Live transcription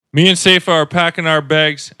Me and Cephas are packing our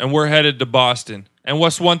bags, and we're headed to Boston. And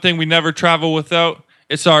what's one thing we never travel without?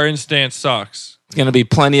 It's our instant socks. It's going to be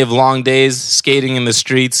plenty of long days skating in the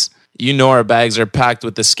streets. You know our bags are packed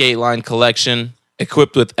with the Skate Line collection,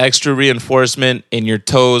 equipped with extra reinforcement in your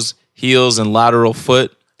toes, heels, and lateral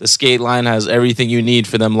foot. The Skate Line has everything you need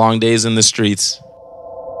for them long days in the streets.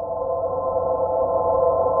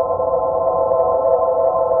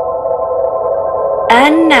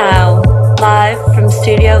 And now, live from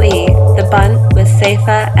Studio E, The Bunt with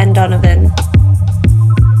Cephas and Donovan.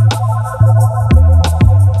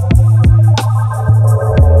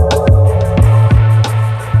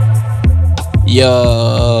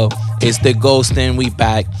 Yo, it's the Ghost and we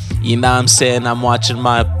back. You know what I'm saying? I'm watching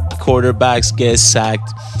my quarterbacks get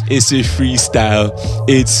sacked. It's a freestyle.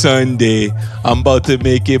 It's Sunday. I'm about to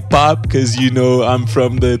make it pop because you know I'm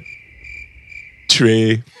from the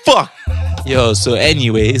tray. Fuck! Yo, so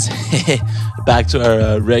anyways, back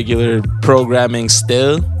to our regular programming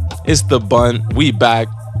still. It's the Bunt. We back.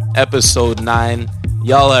 Episode 9.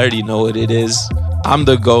 Y'all already know what it is. I'm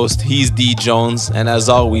the Ghost, he's D Jones, and as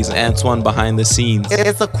always, Antoine behind the scenes.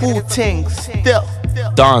 It's a cool thing still.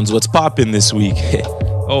 Dons, what's poppin' this week?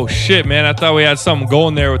 Oh shit, man, I thought we had something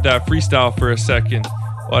going there with that freestyle for a second.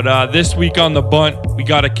 But this week on The Bunt, we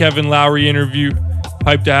got a Kevin Lowry interview.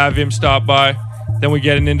 Hyped to have him stop by. Then we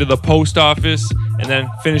get into the post office, and then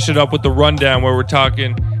finish it up with the rundown where we're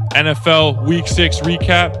talking NFL Week 6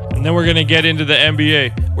 recap, and then we're going to get into the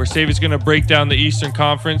NBA, where Cephas is going to break down the Eastern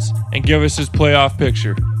Conference and give us his playoff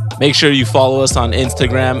picture. Make sure you follow us on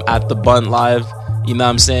Instagram at The Bunt Live. You know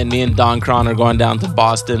what I'm saying? Me and Don Cron are going down to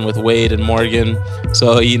Boston with Wade and Morgan.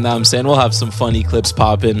 So, you know what I'm saying? We'll have some funny clips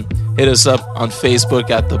popping. Hit us up on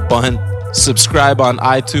Facebook at The Bunt. Subscribe on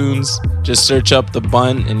iTunes. Just search up The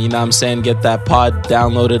Bunt and, you know what I'm saying, get that pod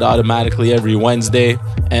downloaded automatically every Wednesday.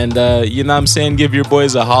 And, you know what I'm saying, give your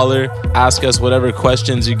boys a holler. Ask us whatever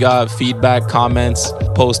questions you got, feedback, comments,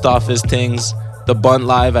 post office things.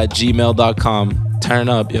 thebuntlive@gmail.com. Turn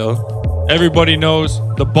up, yo. Everybody knows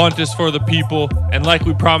The Bunt is for the people. And like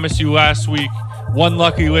we promised you last week, one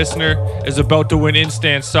lucky listener is about to win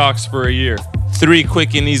instant socks for a year. 3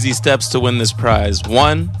 quick and easy steps to win this prize.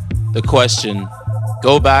 1, the question.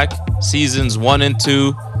 Go back, seasons 1 and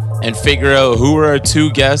 2, and figure out who were our 2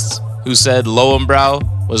 guests who said Lowenbrow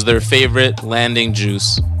was their favorite landing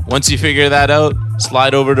juice. Once you figure that out,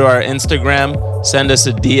 slide over to our Instagram, send us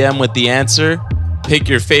a DM with the answer, pick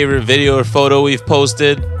your favorite video or photo we've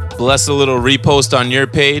posted, bless a little repost on your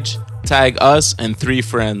page, tag us and 3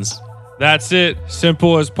 friends. That's it.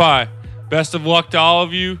 Simple as pie. Best of luck to all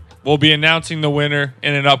of you. We'll be announcing the winner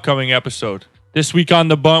in an upcoming episode. This week on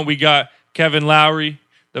The Bunt, we got Kevin Lowry.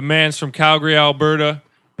 The man's from Calgary, Alberta.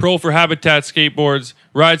 Pro for Habitat Skateboards.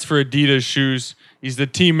 Rides for Adidas shoes. He's the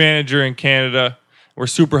team manager in Canada. We're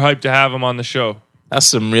super hyped to have him on the show. That's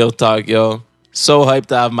some real talk, yo. So hyped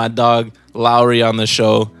to have my dog Lowry on the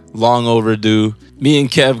show. Long overdue. Me and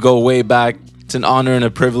Kev go way back. It's an honor and a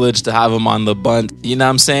privilege to have him on The Bunt. You know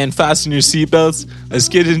what I'm saying? Fasten your seatbelts. Let's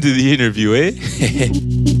get into the interview, eh?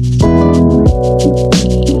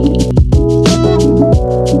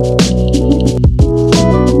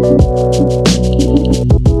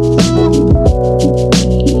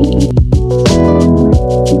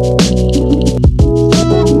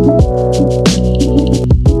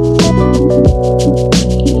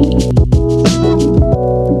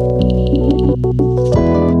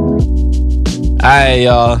 Hi,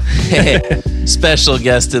 y'all. Special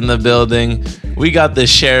guest in the building. We got the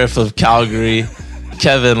sheriff of Calgary,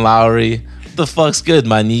 Kevin Lowry. What the fuck's good,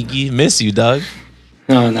 my niggy? Miss you, dog.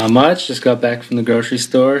 No, not much. Just got back from the grocery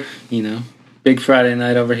store. You know, big Friday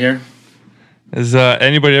night over here. Has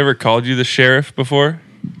anybody ever called you the sheriff before?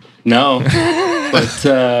 No, but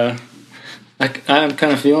I'm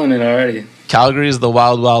kind of feeling it already. Calgary is the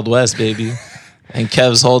wild, wild west, baby. And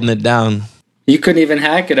Kev's holding it down. You couldn't even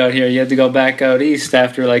hack it out here. You had to go back out east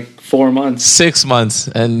after like 4 months. 6 months.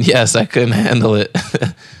 And yes, I couldn't handle it.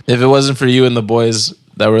 If it wasn't for you and the boys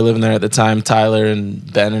that were living there at the time, Tyler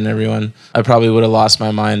and Ben and everyone, I probably would have lost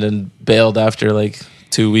my mind and bailed after like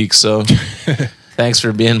 2 weeks. So thanks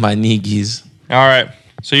for being my niggies. All right.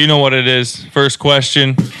 So you know what it is. First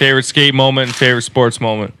question, favorite skate moment and favorite sports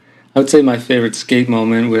moment. I would say my favorite skate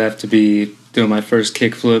moment would have to be doing my first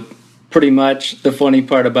kickflip. Pretty much the funny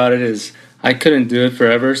part about it is I couldn't do it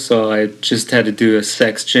forever, so I just had to do a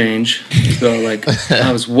sex change. So, like,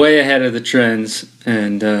 I was way ahead of the trends,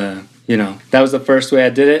 and, you know, that was the first way I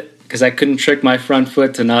did it, because I couldn't trick my front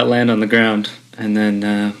foot to not land on the ground. And then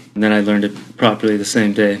I learned it properly the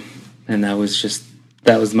same day, and that was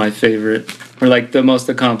my favorite, or, like, the most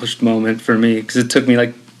accomplished moment for me, because it took me,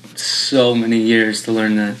 like, so many years to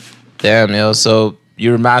learn that. Damn, yo. So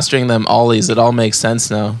you're mastering them ollies. It all makes sense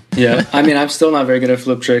now. Yeah, I mean, I'm still not very good at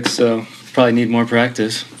flip tricks, so probably need more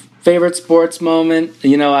practice. Favorite sports moment?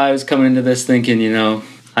 I was coming into this thinking,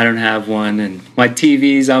 I don't have one, and my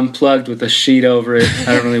TV's unplugged with a sheet over it.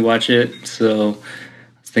 I don't really watch it, so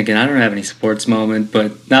I was thinking I don't have any sports moment.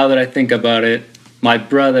 But now that I think about it, my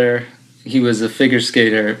brother, he was a figure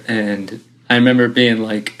skater, and I remember being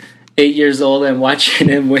like 8 years old and watching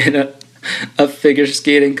him win a figure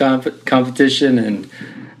skating competition, and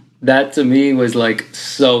that to me was like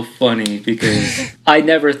so funny because I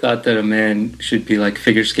never thought that a man should be like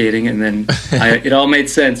figure skating, and then it all made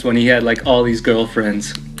sense when he had like all these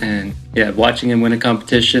girlfriends, and yeah, watching him win a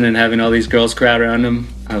competition and having all these girls crowd around him,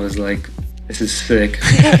 I was like, this is sick.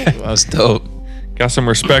 That's dope. Got some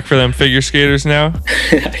respect for them figure skaters now?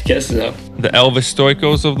 I guess so. The Elvis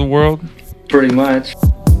Stoikos of the world? Pretty much.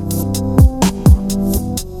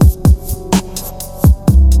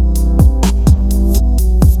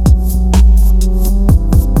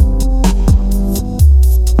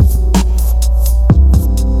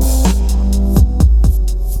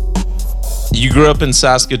 You grew up in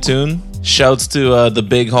Saskatoon. Shouts to the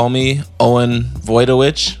big homie, Owen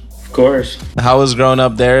Voidowich. Of course. How was growing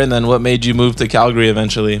up there, and then what made you move to Calgary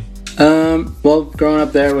eventually? Well, growing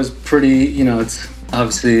up there was pretty, it's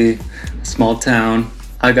obviously a small town.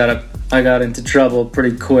 I got into trouble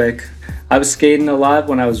pretty quick. I was skating a lot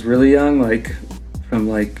when I was really young, like from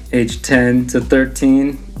like age 10 to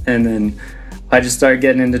 13, and then I just started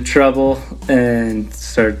getting into trouble and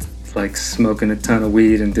started like smoking a ton of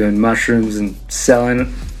weed and doing mushrooms and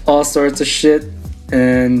selling all sorts of shit.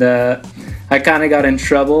 And I kind of got in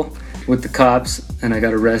trouble with the cops and I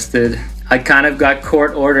got arrested. I kind of got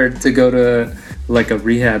court ordered to go to like a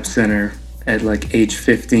rehab center at like age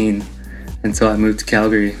 15 until I moved to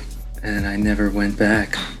Calgary, and I never went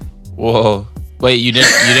back. Whoa. Wait, you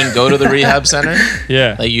didn't go to the rehab center?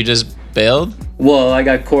 Yeah. Like you just bailed? Well, I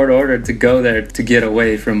got court ordered to go there to get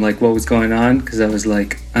away from like what was going on, because I was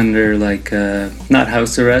like under like not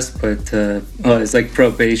house arrest, but it's like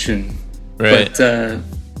probation. Right. But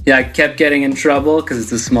yeah, I kept getting in trouble because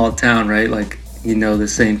it's a small town, right? Like, the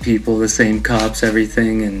same people, the same cops,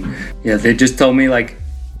 everything. And yeah, they just told me like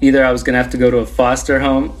either I was gonna have to go to a foster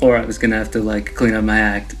home or I was gonna have to like clean up my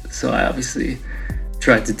act. So I obviously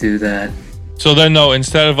tried to do that. So then, no,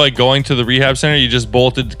 instead of like going to the rehab center, you just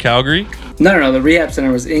bolted to Calgary? No, the rehab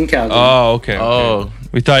center was in Calgary. Oh, okay. Oh.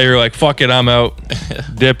 We thought you were like, fuck it, I'm out.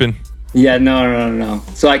 Dipping. Yeah, no.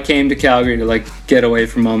 So I came to Calgary to like get away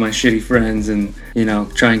from all my shitty friends and,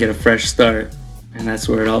 try and get a fresh start. And that's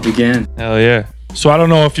where it all began. Hell yeah. So I don't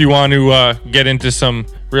know if you want to get into some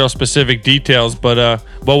real specific details, but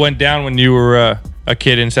what went down when you were a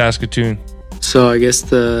kid in Saskatoon? So I guess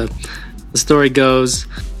the story goes,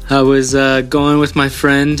 I was going with my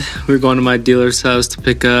friend. We were going to my dealer's house to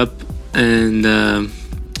pick up, and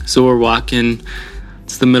so we're walking.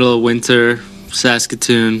 It's the middle of winter,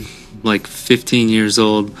 Saskatoon, like 15 years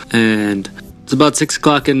old, and it's about 6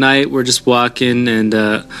 o'clock at night. We're just walking, and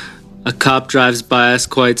a cop drives by us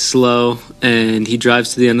quite slow, and he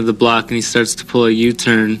drives to the end of the block and he starts to pull a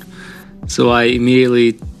U-turn. So I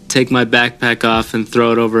immediately take my backpack off and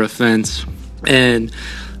throw it over a fence, and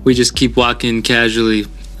we just keep walking casually.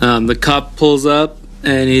 The cop pulls up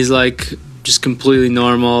and he's like just completely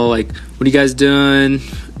normal, like, what are you guys doing?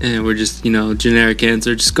 And we're just, generic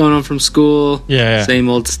answer, just going home from school. Yeah. Same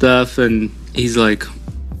old stuff. And he's like,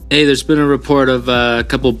 hey, there's been a report of a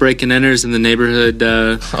couple break-and-enters in the neighborhood.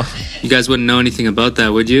 You guys wouldn't know anything about that,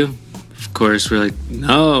 would you? Of course, we're like,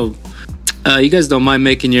 no. You guys don't mind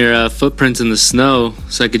making your footprints in the snow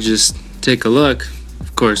so I could just take a look?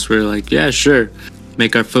 Of course, we're like, yeah, sure.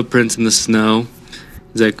 Make our footprints in the snow.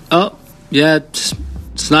 He's like, oh, yeah,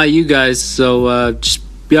 it's not you guys, so just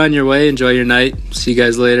be on your way. Enjoy your night. See you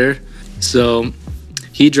guys later. So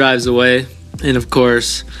he drives away, and of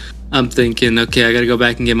course, I'm thinking, okay, I gotta go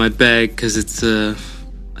back and get my bag because it's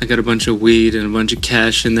I got a bunch of weed and a bunch of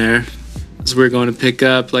cash in there. So we're going to pick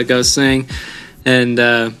up, like I was saying, and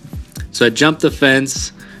so I jump the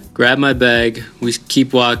fence, grab my bag. We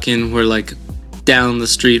keep walking. We're like down the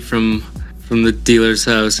street from the dealer's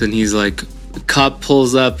house, and he's like, the cop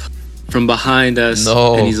pulls up from behind us,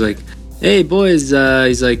 and he's like, hey boys,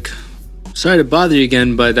 he's like, sorry to bother you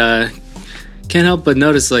again, but can't help but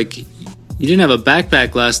notice like you didn't have a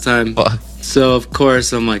backpack last time. So of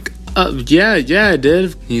course I'm like, yeah I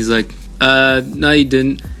did. He's like, no you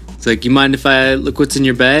didn't. It's like, you mind if I look what's in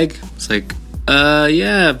your bag? It's like,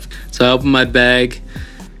 yeah. So I open my bag,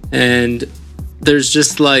 and there's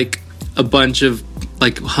just like a bunch of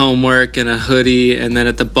like homework and a hoodie, and then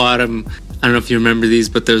at the bottom I don't know if you remember these,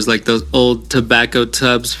 but there's like those old tobacco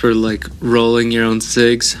tubs for like rolling your own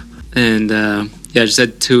cigs. And I just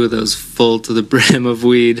had 2 of those full to the brim of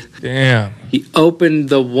weed. Damn. He opened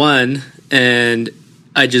the one and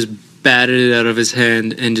I just batted it out of his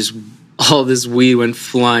hand, and just all this weed went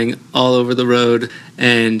flying all over the road.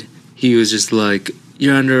 And he was just like,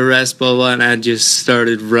 "You're under arrest, blah, blah," and I just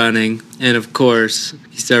started running. And of course,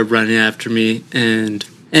 he started running after me and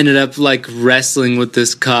ended up like wrestling with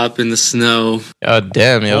this cop in the snow. Oh,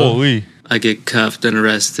 damn, yo. Holy. I get cuffed and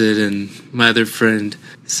arrested, and my other friend,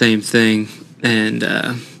 same thing. And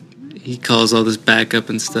he calls all this back up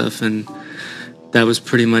and stuff, and that was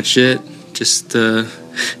pretty much it. Just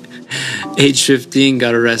age 15,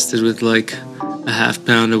 got arrested with like a half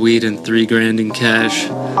pound of weed and $3,000 in cash.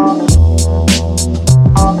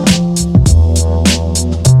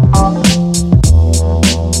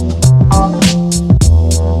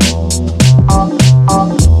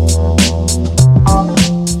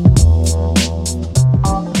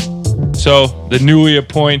 So, the newly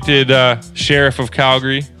appointed sheriff of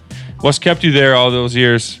Calgary, what's kept you there all those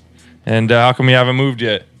years? And how come you haven't moved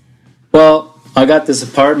yet? Well, I got this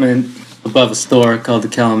apartment above a store called the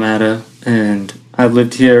Kalamata, and I've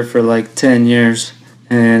lived here for like 10 years,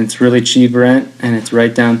 and it's really cheap rent, and it's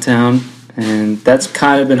right downtown, and that's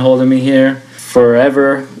kind of been holding me here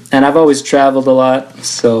forever. And I've always traveled a lot,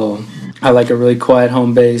 so I like a really quiet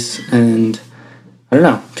home base, and I don't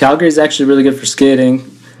know, Calgary's actually really good for skating,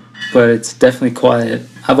 but it's definitely quiet.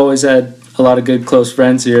 I've always had a lot of good close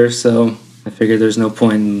friends here, so I figured there's no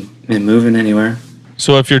point in moving anywhere.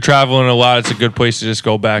 So if you're traveling a lot, it's a good place to just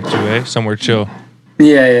go back to, eh? Somewhere chill.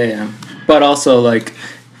 Yeah. But also, like,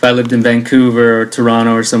 if I lived in Vancouver or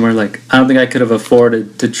Toronto or somewhere, like, I don't think I could have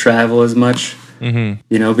afforded to travel as much,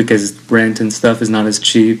 because rent and stuff is not as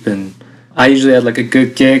cheap. And I usually had, like, a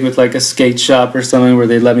good gig with, like, a skate shop or something where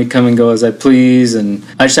they let me come and go as I please. And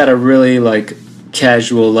I just had a really, like,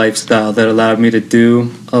 casual lifestyle that allowed me to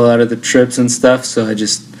do a lot of the trips and stuff. So it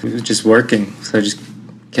was just working. So I just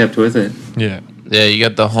kept with it. Yeah. Yeah, you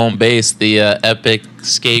got the home base, the epic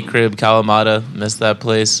skate crib, Kalamata. Missed that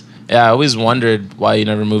place. Yeah, I always wondered why you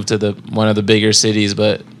never moved to one of the bigger cities,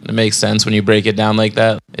 but it makes sense when you break it down like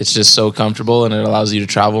that. It's just so comfortable, and it allows you to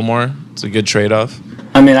travel more. It's a good trade-off.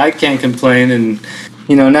 I mean, I can't complain, and,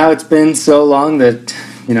 now it's been so long that,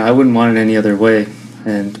 I wouldn't want it any other way.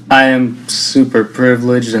 And I am super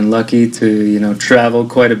privileged and lucky to, travel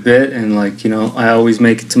quite a bit. And, I always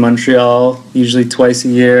make it to Montreal, usually twice a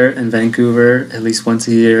year, and Vancouver at least once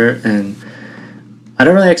a year. And I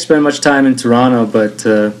don't really spend much time in Toronto, but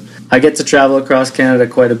I get to travel across Canada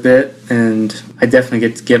quite a bit. And I definitely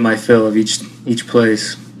get my fill of each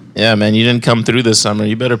place. Yeah, man, you didn't come through this summer.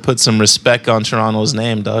 You better put some respect on Toronto's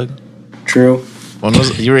name, dog. True.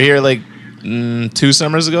 You were here, 2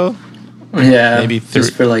 summers ago? Yeah, maybe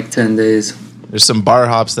just for 10 days. There's some bar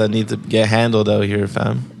hops that need to get handled out here,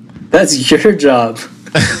 fam. That's your job.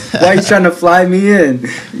 Why are you trying to fly me in?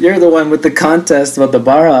 You're the one with the contest about the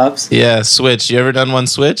bar hops. Yeah, switch. You ever done one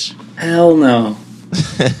switch? Hell no.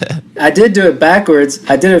 I did do it backwards.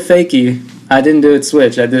 I did a fakie. I didn't do it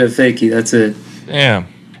switch. I did a fakie. That's it. Damn.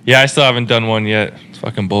 Yeah, I still haven't done one yet. It's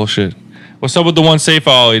fucking bullshit. What's up with the one safe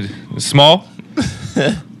ollie? Small?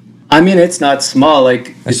 I mean, it's not small. I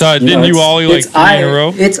saw it. Didn't you ollie 3 in a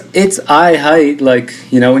row? It's eye height.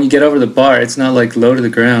 When you get over the bar, it's not low to the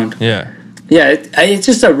ground. Yeah. Yeah, it's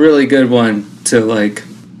just a really good one to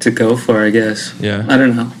go for, I guess. Yeah. I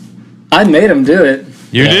don't know. I made him do it.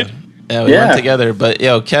 You did? Yeah, we went together. But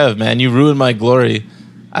yo, Kev, man, you ruined my glory.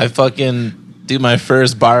 I fucking do my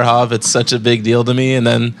first bar hop. It's such a big deal to me, and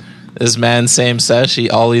then this man, same sesh, he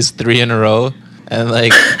ollies 3 in a row.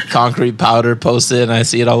 And concrete powder posted, and I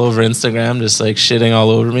see it all over Instagram, just shitting all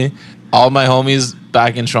over me. All my homies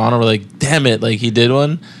back in Toronto were like, "Damn it!" He did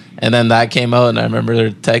one, and then that came out, and I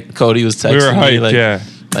remember Cody was texting we were hyped, me, yeah.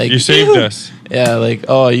 You saved us. Yeah,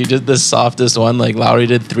 oh, you did the softest one. Lowry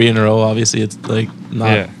did 3 in a row. Obviously, it's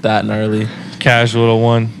not that gnarly. Casual little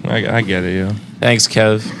one. I get it, yo. Thanks,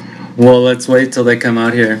 Kev. Well, let's wait till they come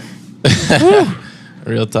out here.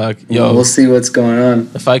 Real talk, yo. We'll see what's going on.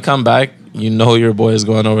 If I come back, your boy is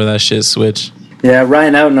going over that shit switch. Yeah,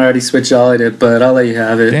 Ryan Outen already switch ollied it, but I'll let you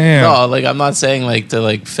have it. Damn. No, I'm not saying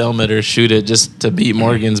to film it or shoot it, just to beat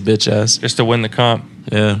Morgan's bitch ass. Just to win the comp.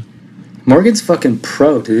 Yeah. Morgan's fucking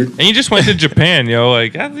pro, dude. And you just went to Japan, yo.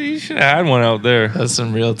 You should have had one out there. That's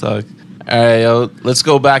some real talk. All right, yo. Let's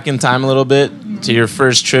go back in time a little bit to your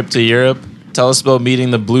first trip to Europe. Tell us about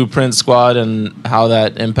meeting the Blueprint Squad and how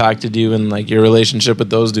that impacted you and your relationship with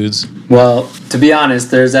those dudes. Well, to be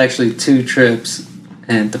honest, there's actually 2 trips.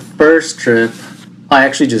 And the first trip, I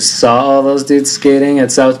actually just saw all those dudes skating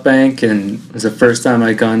at South Bank, and it was the first time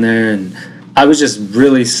I'd gone there, and I was just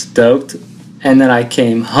really stoked. And then I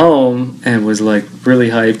came home and was like really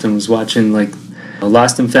hyped and was watching like a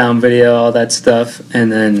Lost and Found video, all that stuff. And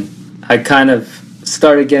then I kind of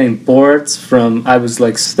started getting boards from, I was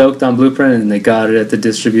like stoked on Blueprint, and they got it at the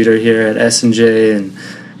distributor here at S&J, and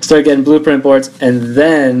started getting Blueprint boards. And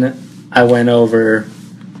then I went over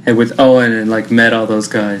and with Owen and like met all those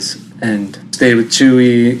guys and stayed with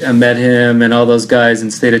Chewy. I met him and all those guys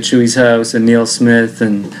and stayed at Chewy's house and Neil Smith,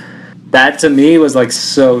 and that to me was like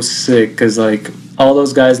so sick because like all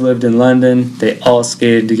those guys lived in London. They all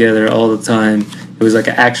skated together all the time. It was like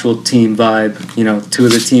an actual team vibe. You know, 2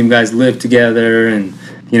 of the team guys lived together, and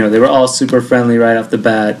you know, they were all super friendly right off the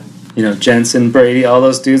bat. You know, Jensen, Brady, all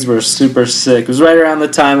those dudes were super sick. It was right around the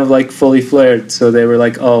time of like Fully Flared, so they were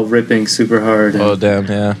like all ripping super hard. Oh damn,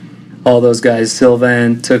 yeah. All those guys,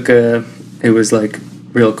 Sylvan, Tuka, it was like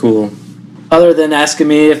real cool. Other than asking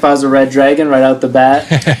me if I was a Red Dragon right out the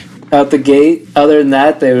bat, out the gate, other than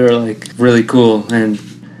that, they were like really cool. And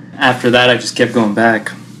after that, I just kept going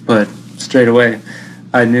back. But straight away,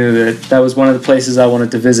 I knew that that was one of the places I wanted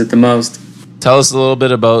to visit the most. Tell us a little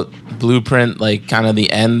bit about Blueprint, like kind of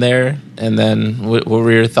the end there, and then what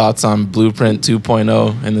were your thoughts on Blueprint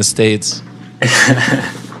 2.0 in the States?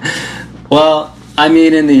 Well, I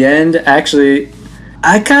mean, in the end, actually,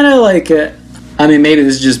 I kind of like it. I mean, maybe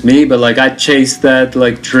this is just me, but like I chased that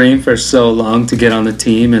like dream for so long to get on the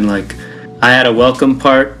team, and like I had a welcome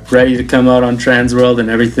part ready to come out on Transworld and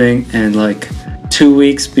everything, and like 2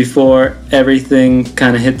 weeks before everything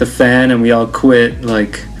kind of hit the fan and we all quit,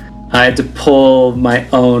 like I had to pull my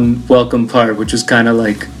own welcome part, which was kind of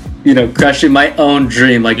like, you know, crushing my own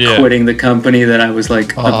dream, like quitting the company that I was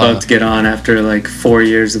like about to get on after like 4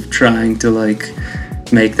 years of trying to like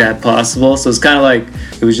make that possible. So it's kind of like,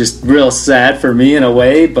 it was just real sad for me in a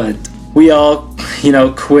way, but we all, you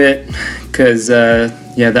know, quit because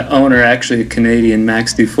the owner, actually a Canadian,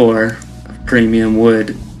 Max Dufour of Premium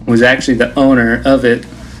Wood, was actually the owner of it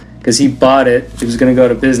because he bought it. He was going to go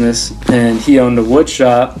to business, and he owned a wood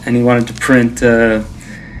shop, and he wanted to print,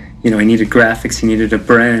 he needed graphics, he needed a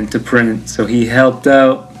brand to print, so he helped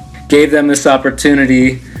out, gave them this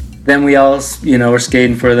opportunity. Then we all, you know, were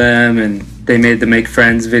skating for them, and they made the Make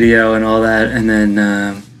Friends video and all that, and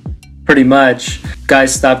then pretty much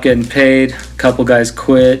guys stopped getting paid, a couple guys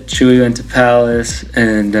quit, Chewy went to Palace,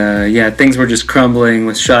 and things were just crumbling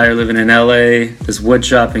with Shire living in LA, this wood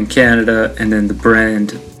shop in Canada, and then the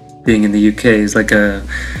brand being in the UK is like a,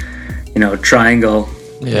 you know, triangle.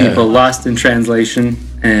 People lost in translation,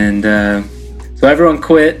 and so everyone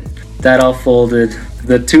quit, that all folded.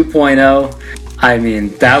 The 2.0, I mean,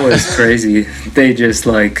 that was crazy. They just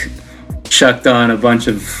like chucked on a bunch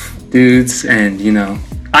of dudes, and you know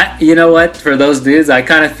what, for those dudes, I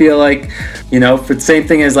kind of feel like, you know, for the same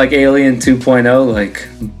thing as like Alien 2.0, like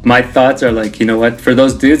my thoughts are like, you know what, for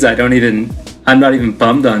those dudes, I'm not even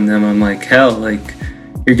bummed on them. I'm like, hell, like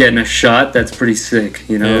you're getting a shot, that's pretty sick,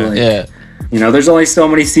 you know. You know, there's only so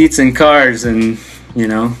many seats in cars, and you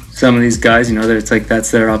know, some of these guys, you know, that it's like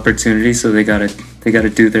that's their opportunity, so they gotta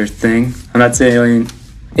do their thing. I'm not saying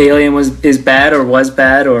Alien is bad or was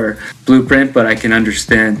bad or Blueprint, but I can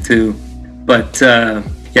understand too. But the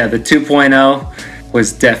 2.0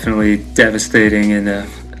 was definitely devastating and a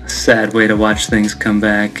sad way to watch things come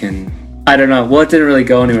back. And I don't know, well, it didn't really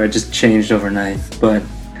go anywhere, it just changed overnight, but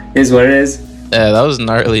it is what it is. Yeah, that was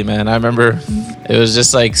gnarly, man. I remember it was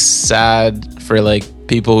just like sad for like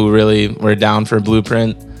people who really were down for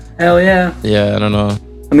Blueprint. Hell yeah. Yeah, I don't know.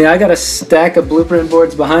 I mean, I got a stack of Blueprint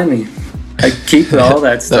boards behind me. I keep all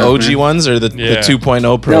that stuff. The OG man. Ones or the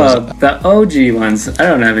 2.0 Pros? No, the OG ones. I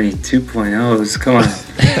don't have any 2.0s. Come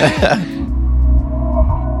on.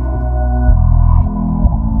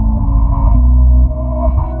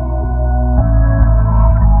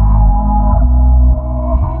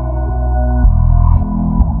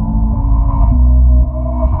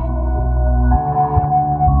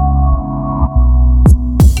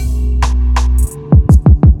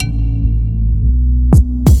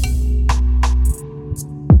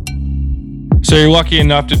 So you're lucky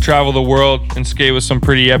enough to travel the world and skate with some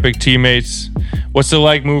pretty epic teammates. What's it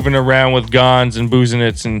like moving around with Gonz and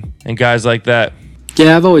Busenitz and guys like that?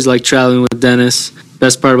 Yeah, I've always liked traveling with Dennis.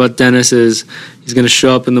 Best part about Dennis is he's going to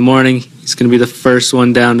show up in the morning. He's going to be the first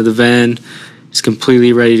one down to the van. He's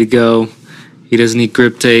completely ready to go. He doesn't need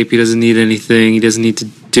grip tape. He doesn't need anything. He doesn't need to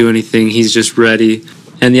do anything. He's just ready.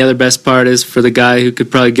 And the other best part is for the guy who could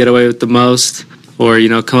probably get away with the most or, you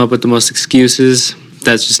know, come up with the most excuses,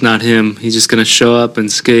 that's just not him. He's just going to show up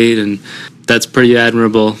and skate, and that's pretty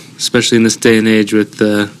admirable, especially in this day and age with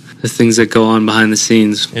the the things that go on behind the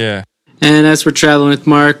scenes. Yeah. And as for traveling with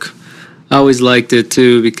Mark, I always liked it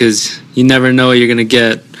too because you never know what you're going to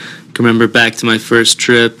get. I can remember back to my first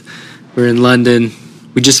trip. We're in London.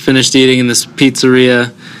 We just finished eating in this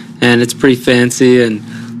pizzeria, and it's pretty fancy, and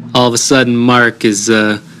all of a sudden Mark is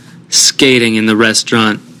skating in the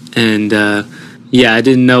restaurant. And yeah, I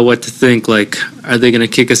didn't know what to think. Like, are they going to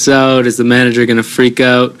kick us out? Is the manager going to freak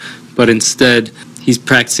out? But instead, he's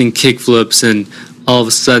practicing kickflips, and all of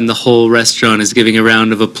a sudden the whole restaurant is giving a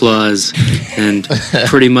round of applause. And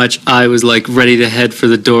pretty much I was like ready to head for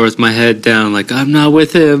the door with my head down, like, I'm not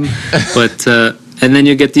with him. But and then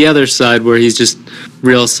you get the other side where he's just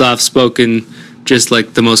real soft-spoken, just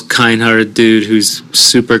like the most kind-hearted dude who's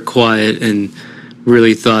super quiet and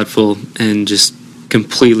really thoughtful and just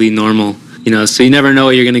completely normal. You know, so you never know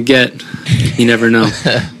what you're going to get. You never know.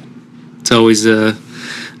 It's always a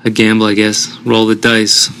gamble, I guess. Roll the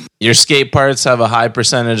dice. Your skate parts have a high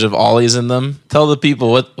percentage of ollies in them. Tell the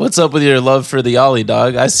people, what's up with your love for the ollie,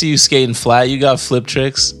 dog? I see you skating flat. You got flip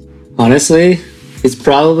tricks. Honestly, it's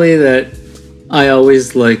probably that I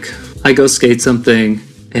always, I go skate something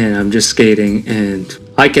and I'm just skating and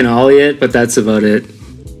I can ollie it, but that's about it.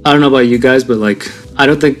 I don't know about you guys, but, I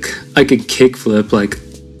don't think I could kickflip,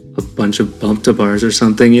 a bunch of bump to bars or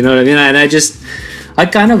something, you know what I mean? And I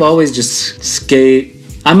kind of always just skate.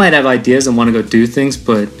 I might have ideas and want to go do things,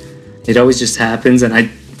 but it always just happens, and I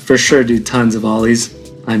for sure do tons of ollies.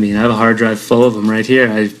 I mean, I have a hard drive full of them right here,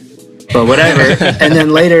 but whatever. And then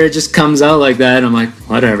later it just comes out like that, and I'm like,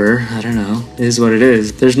 whatever, I don't know. It is what it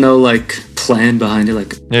is. There's no, plan behind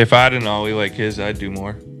it. Yeah, if I had an ollie like his, I'd do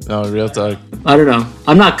more. No, real talk. I don't know.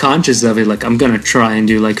 I'm not conscious of it. I'm going to try and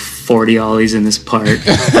do 40 ollies in this part.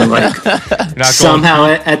 But somehow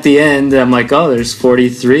at the end, I'm like, oh, there's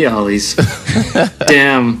 43 ollies.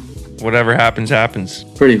 Damn. Whatever happens, happens.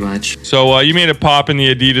 Pretty much. So you made a pop in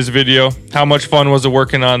the Adidas video. How much fun was it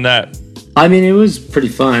working on that? I mean, it was pretty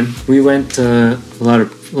fun. We went on a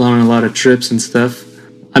lot of trips and stuff.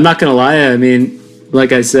 I'm not going to lie. I mean,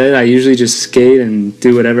 like I said, I usually just skate and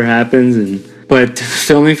do whatever happens, but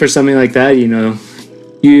filming for something like that, you know,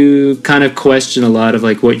 you kind of question a lot of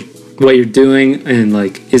what you're doing and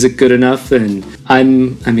is it good enough? And I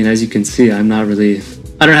mean, as you can see, I don't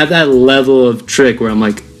have that level of trick where I'm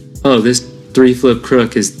like, oh, this 3-flip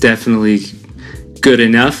crook is definitely good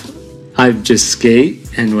enough. I just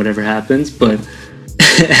skate and whatever happens. But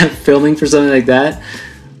filming for something like that,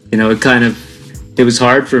 you know, it was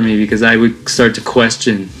hard for me because I would start to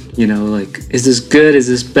question, you know, is this good? Is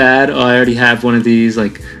this bad? Oh, I already have one of these.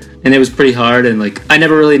 And it was pretty hard. And I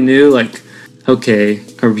never really knew, okay,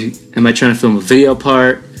 am I trying to film a video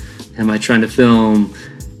part? Am I trying to film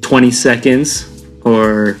 20 seconds?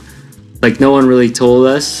 Or no one really told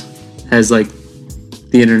us as the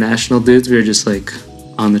international dudes. We were just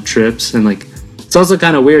on the trips, and it's also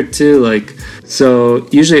kind of weird too. So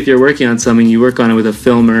usually if you're working on something, you work on it with a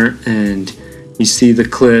filmer and you see the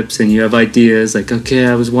clips and you have ideas okay,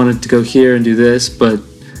 I wanted to go here and do this, but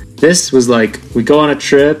this was we go on a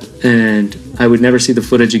trip and I would never see the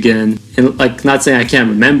footage again. And not saying I can't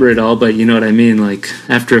remember it all, but you know what I mean?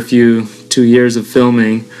 After 2 years of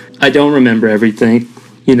filming, I don't remember everything.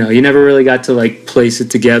 You know, you never really got to place it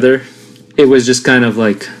together. It was just kind of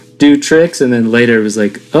do tricks, and then later it was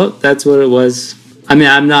oh, that's what it was. I mean,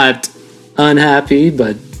 I'm not unhappy,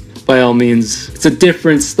 but by all means, it's a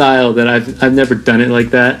different style that I've never done it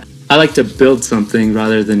like that. I like to build something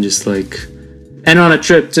rather than just and on a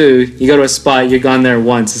trip too, you go to a spot, you're gone there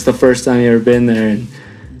once, it's the first time you've ever been there, and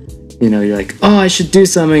you know, you're oh, I should do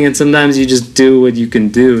something, and sometimes you just do what you can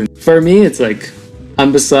do. And for me, it's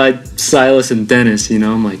I'm beside Silas and Dennis, you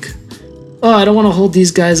know, I'm oh, I don't want to hold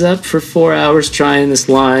these guys up for 4 hours trying this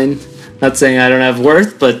line. Not saying I don't have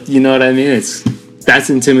worth, but you know what I mean? That's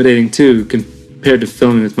intimidating too, compared to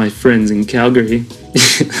filming with my friends in Calgary.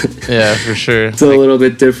 Yeah, for sure. It's a little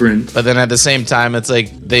bit different. But then at the same time, it's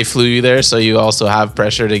they flew you there, so you also have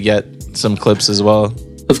pressure to get some clips as well.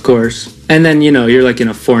 Of course. And then, you know, you're in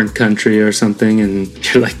a foreign country or something,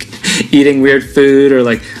 and you're eating weird food, or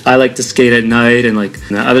I like to skate at night, and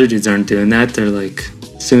the other dudes aren't doing that. They're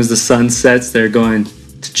as soon as the sun sets, they're going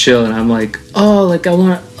to chill, and I'm oh, I want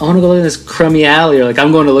to go look at this crummy alley, or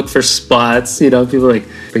I'm going to look for spots, you know. People are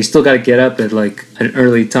but you still got to get up at an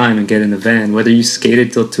early time and get in the van, whether you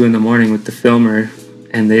skated till 2 a.m. with the filmer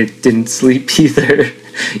and they didn't sleep either.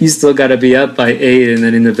 You still got to be up by 8 and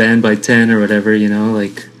then in the van by 10 or whatever, you know.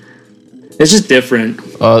 It's just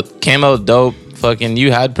different. Well, it came out dope. Fucking,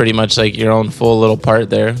 you had pretty much your own full little part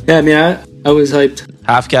there. Yeah, I mean, I was hyped.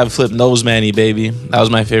 Half cab flip nose manny, baby. That was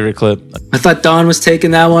my favorite clip. I thought Don was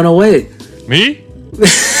taking that one away. Me?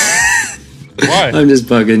 Why? I'm just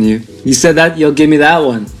bugging you. You said that you'll give me that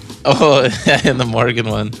one. Oh, in the Morgan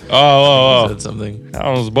one. Oh. Said something. That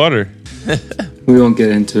was butter. We won't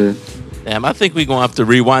get into it. Damn, I think we're going to have to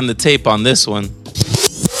rewind the tape on this one.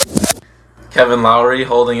 Kevin Lowry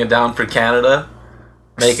holding it down for Canada.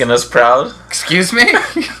 Making us proud. Excuse me?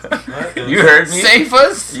 You heard me.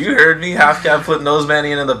 Cephas? You heard me. Half cap put nose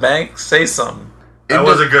manning in the bank. Say something. That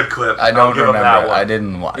was a good clip. I don't give him remember. that one. I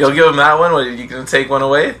didn't watch. You'll give him that one? What, you going to take one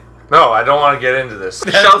away? No, I don't want to get into this.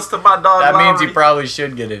 Shouts to my dog That Lowry. means you probably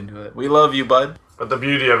should get into it. We love you, bud. But the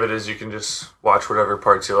beauty of it is you can just watch whatever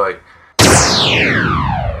parts you like.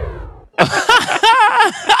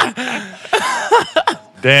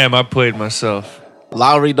 Damn, I played myself.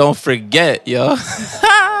 Lowry, don't forget, yo.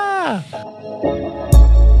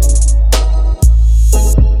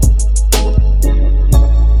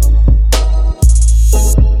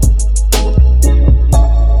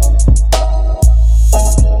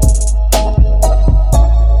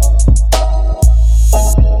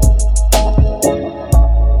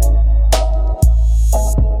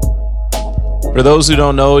 For those who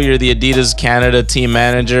don't know, you're the Adidas Canada team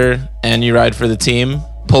manager and you ride for the team,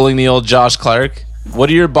 pulling the old Josh Clark. What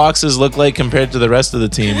do your boxes look like compared to the rest of the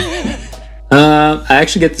team? I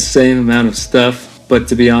actually get the same amount of stuff, but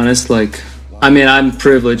to be honest, I'm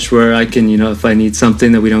privileged where I can, if I need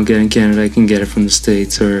something that we don't get in Canada, I can get it from the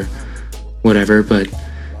States or whatever, but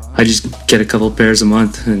I just get a couple pairs a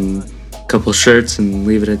month and a couple shirts and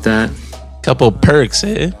leave it at that. Couple perks,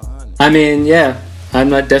 eh? Yeah, I'm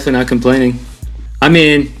definitely not complaining.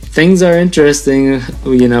 Things are interesting,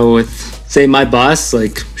 with, say, my boss,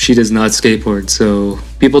 she does not skateboard, so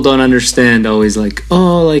people don't understand always,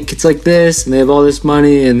 it's like this, and they have all this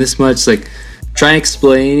money and this much, try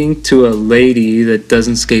explaining to a lady that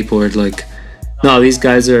doesn't skateboard, no, these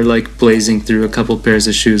guys are, blazing through a couple pairs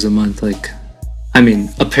of shoes a month,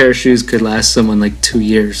 a pair of shoes could last someone, 2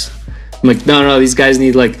 years. I'm no, these guys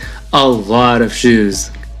need, a lot of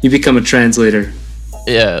shoes. You become a translator.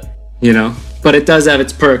 Yeah. But it does have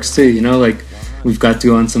its perks too, we've got to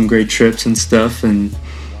go on some great trips and stuff, and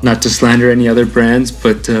not to slander any other brands,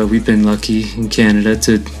 but we've been lucky in Canada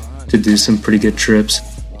to do some pretty good trips.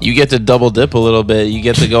 You get to double dip a little bit. You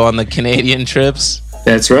get to go on the Canadian trips.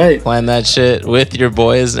 That's right. Plan that shit with your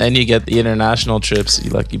boys, and you get the international trips,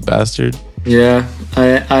 you lucky bastard. Yeah,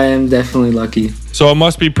 I am definitely lucky. So it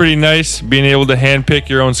must be pretty nice being able to handpick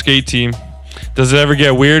your own skate team. Does it ever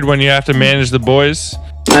get weird when you have to manage the boys?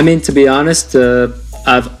 To be honest,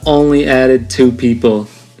 I've only added 2 people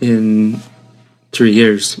in 3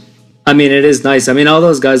 years. It is nice. All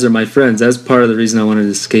those guys are my friends. That's part of the reason I wanted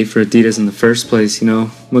to skate for Adidas in the first place,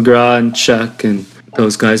 McGraw and Chuck and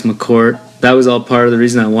those guys, McCourt. That was all part of the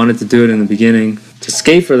reason I wanted to do it in the beginning, to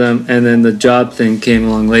skate for them, and then the job thing came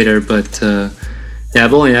along later. But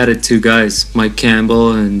I've only added 2 guys, Mike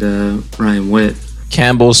Campbell and Ryan Witt.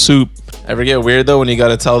 Campbell soup. Ever get weird though when you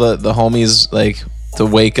gotta tell the homies to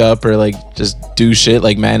wake up or just do shit,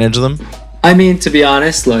 manage them? To be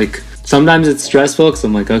honest, sometimes it's stressful because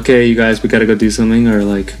I'm okay, you guys, we gotta go do something,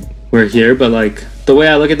 or we're here, but the way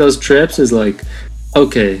I look at those trips is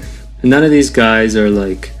okay, none of these guys are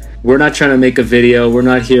we're not trying to make a video, we're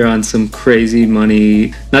not here on some crazy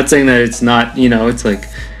money. Not saying that it's not, it's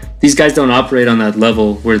these guys don't operate on that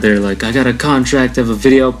level where they're I got a contract, I have a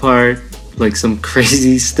video part, some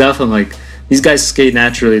crazy stuff. I'm these guys skate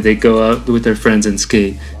naturally. They go out with their friends and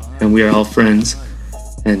skate, and we are all friends,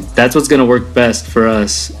 and that's what's gonna work best for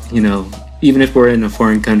us. Even if we're in a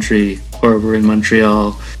foreign country or we're in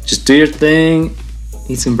Montreal, just do your thing,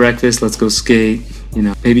 eat some breakfast, let's go skate.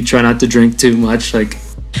 Maybe try not to drink too much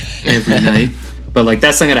every night, but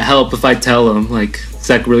that's not gonna help if I tell them is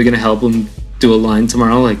that really gonna help them do a line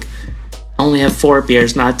tomorrow? I only have 4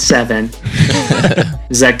 beers, not 7.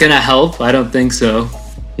 Is that gonna help? I don't think so.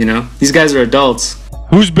 These guys are adults.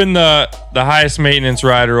 Who's been the highest maintenance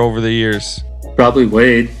rider over the years? Probably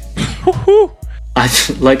Wade.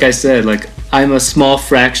 Like I said, I'm a small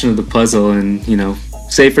fraction of the puzzle, and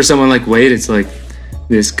say for someone like Wade, it's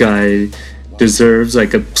this guy deserves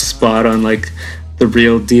a spot on the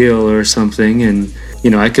real deal or something, and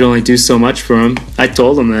I could only do so much for him. I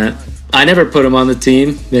told him that. I never put him on the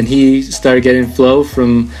team, and he started getting flow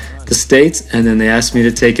from the States, and then they asked me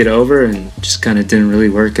to take it over, and just kind of didn't really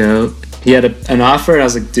work out. He had an offer, and I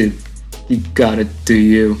was dude, you gotta do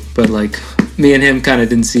you. But me and him kind of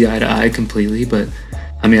didn't see eye to eye completely, but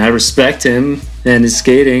I respect him and his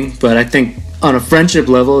skating, but I think on a friendship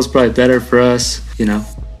level it's probably better for us.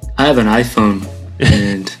 I have an iPhone,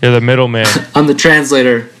 and You're the middleman. I'm the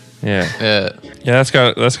translator. Yeah, that's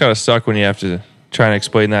gotta suck when you have to try and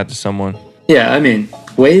explain that to someone. Yeah,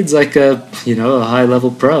 Wade's a high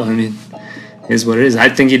level pro. is what it is. I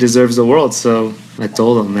think he deserves the world, so I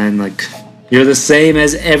told him, man, like, you're the same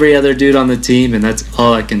as every other dude on the team, and that's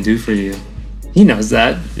all I can do for you. He knows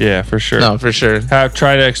that. Yeah, for sure. No, for sure.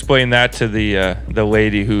 Try to explain that to the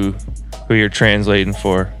lady who you're translating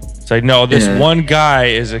for. It's like, no, this one guy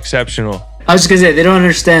is exceptional. I was just gonna say, they don't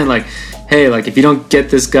understand, like, hey, like, if you don't get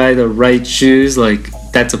this guy the right shoes, like,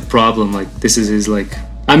 that's a problem. Like, this is his, like,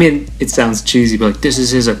 I mean, it sounds cheesy, but, like, this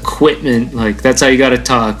is his equipment. Like, that's how you gotta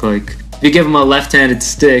talk. Like, if you give him a left-handed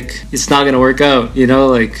stick, it's not gonna work out, you know?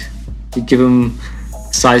 Like, you give him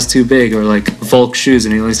size too big, or, like, Volk shoes,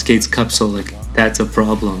 and he only skates Cupsole, like, that's a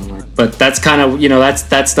problem. Like, but that's kind of, you know,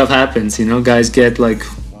 that stuff happens, you know? Guys get, like,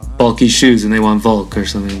 bulky shoes, and they want Volk or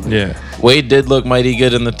something. Yeah. Wade did look mighty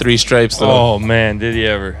good in the 3 stripes, though. Oh, man, did he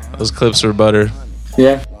ever. Those clips were butter.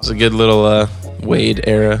 Yeah. It was a good little Wade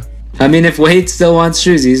era. I mean, if Wade still wants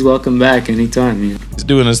shoes, he's welcome back anytime. You know? He's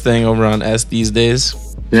doing his thing over on S these days.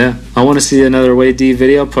 Yeah. I want to see another Wade D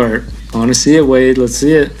video part. I want to see it, Wade. Let's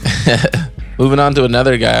see it. Moving on to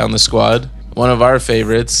another guy on the squad. One of our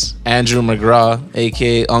favorites, Andrew McGraw,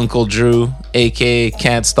 a.k.a. Uncle Drew, a.k.a.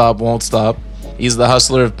 Can't Stop, Won't Stop. He's the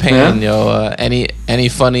hustler of pain, yo. Any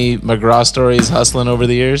funny McGraw stories hustling over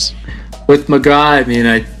the years? With McGraw, I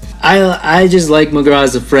mean, I just like McGraw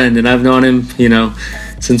as a friend, and I've known him, you know,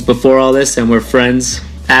 since before all this, and we're friends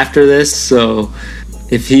after this. So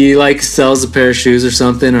if he, like, sells a pair of shoes or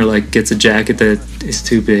something, or, like, gets a jacket that is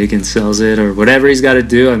too big and sells it, or whatever he's got to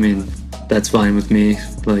do, I mean, that's fine with me.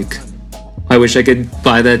 Like, I wish I could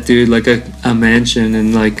buy that dude, like, a mansion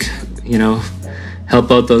and, like, you know,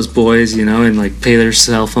 help out those boys, you know, and, like, pay their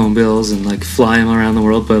cell phone bills and, like, fly them around the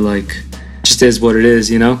world, but, like, it just is what it is,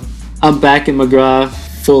 you know? I'm backing McGraw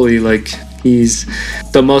fully. Like, he's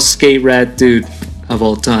the most skate rat dude of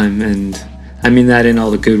all time, and I mean that in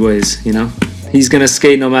all the good ways, you know? He's gonna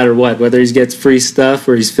skate no matter what, whether he gets free stuff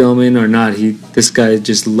or he's filming or not. This guy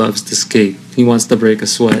just loves to skate. He wants to break a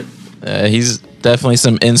sweat. He's definitely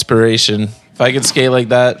some inspiration. If I could skate like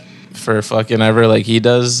that for fucking ever like he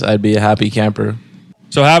does, I'd be a happy camper.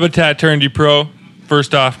 So Habitat turned you pro.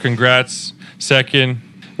 First off, congrats. Second,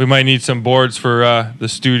 we might need some boards for the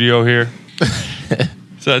studio here.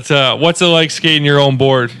 So that's what's it like skating your own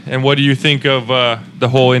board, and what do you think of the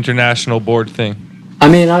whole international board thing? I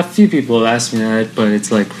mean, a few people have asked me that, but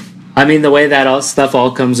it's like, I mean, the way that all stuff all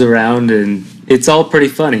comes around, and it's all pretty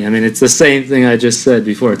funny. I mean, it's the same thing I just said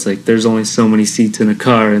before. It's like, there's only so many seats in a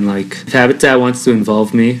car, and like, if Habitat wants to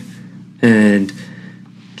involve me and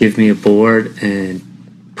give me a board and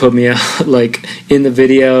put me like in the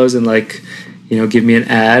videos and like, you know, give me an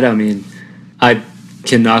ad, I mean, I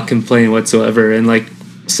cannot complain whatsoever. And like,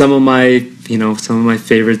 some of my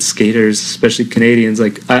favorite skaters, especially Canadians,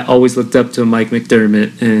 like, I always looked up to Mike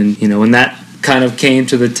McDermott, and, you know, when that kind of came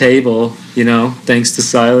to the table, you know, thanks to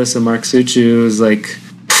Silas and Mark Suchu, it was like,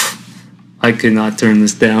 I could not turn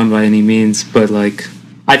this down by any means. But like,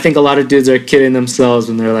 I think a lot of dudes are kidding themselves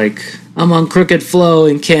when they're like, I'm on Crooked Flow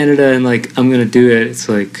in Canada and like, I'm gonna do it. It's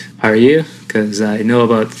like, are you? Because I know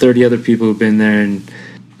about 30 other people who've been there, and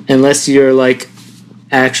unless you're like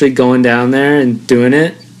actually going down there and doing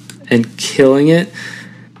it and killing it,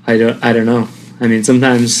 I don't know. I mean,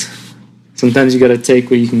 sometimes you gotta take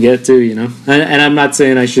what you can get to, you know. And I'm not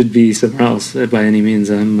saying I should be somewhere else by any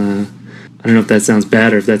means. I don't know if that sounds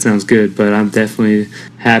bad or if that sounds good, but I'm definitely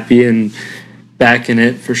happy and backing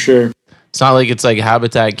it for sure. It's not like it's like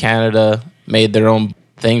Habitat Canada made their own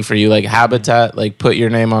thing for you. Like Habitat, like put your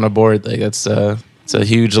name on a board. Like it's a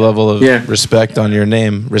huge level of respect on your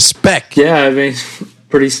name. Respect. Yeah, I mean,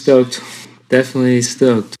 pretty stoked. Definitely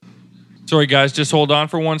stoked. Sorry, guys, just hold on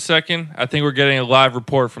for 1 second. I think we're getting a live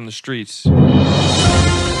report from the streets.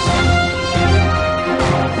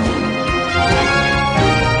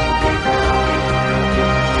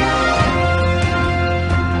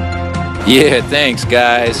 Yeah, thanks,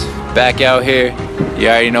 guys. Back out here. You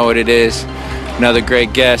already know what it is. Another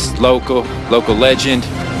great guest, local legend,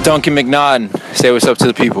 Duncan McNaughton. Say what's up to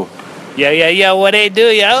the people. Yo, what they do,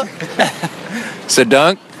 yo? So,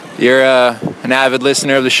 Dunk, you're an avid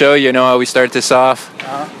listener of the show. You know how we start this off.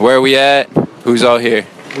 Where are we at? Who's all here?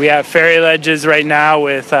 We have Fairy Ledges right now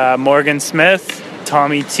with Morgan Smith,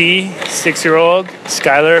 Tommy T, 6-year-old,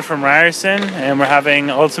 Skylar from Ryerson, and we're having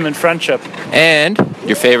Ultimate Friendship. And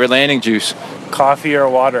your favorite landing juice? Coffee or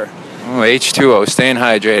water. Oh, H2O, staying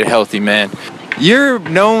hydrated, healthy, man. You're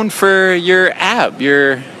known for your app,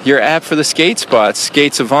 your app for the skate spots,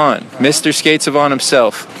 Skate Savant, Mr. Skate Savant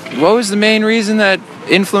himself. What was the main reason that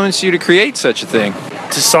influenced you to create such a thing?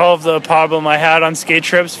 To solve the problem I had on skate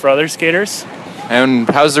trips for other skaters. And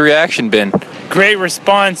how's the reaction been? Great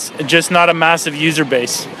response, just not a massive user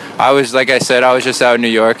base. I was just out in New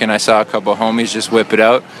York and I saw a couple of homies just whip it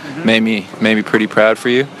out. Made me pretty proud for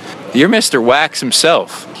you. You're Mr. Wax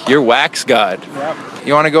himself. You're Wax God. Yep.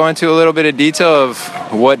 You want to go into a little bit of detail of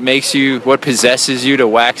what possesses you to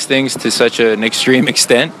wax things to such an extreme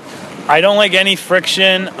extent? I don't like any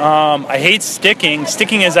friction. I hate sticking.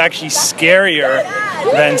 Sticking is actually scarier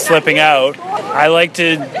than slipping out. I like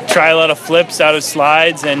to try a lot of flips out of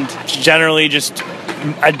slides and generally just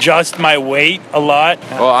adjust my weight a lot.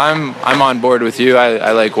 Well, I'm on board with you.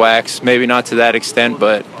 I like wax, maybe not to that extent,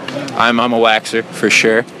 but I'm a waxer for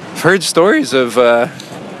sure. I've heard stories of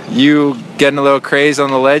you getting a little crazy on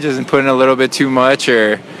the ledges and putting a little bit too much,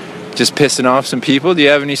 or just pissing off some people. Do you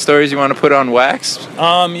have any stories you want to put on wax?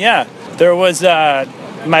 Yeah. There was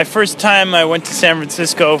my first time I went to San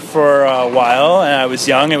Francisco for a while, and I was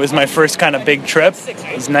young. It was my first kind of big trip.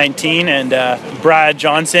 I was 19, and Brad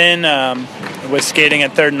Johnson was skating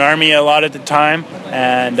at 3rd and Army a lot at the time,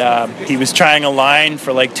 and he was trying a line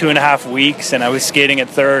for like 2.5 weeks, and I was skating at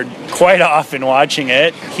 3rd quite often watching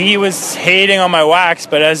it. He was hating on my wax,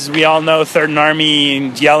 but as we all know, 3rd and Army,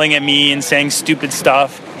 yelling at me and saying stupid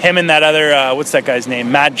stuff. Him and that other, what's that guy's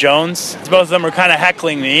name? Matt Jones. Both of them were kind of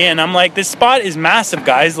heckling me, and I'm like, this spot is massive,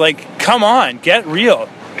 guys. Like, come on, get real.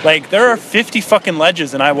 Like, there are 50 fucking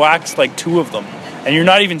ledges, and I waxed like 2 of them, and you're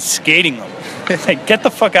not even skating them. Like, get the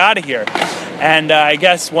fuck out of here. And I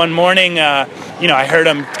guess one morning, I heard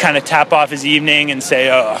him kind of tap off his evening and say,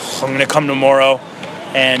 I'm going to come tomorrow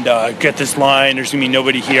and get this line. There's going to be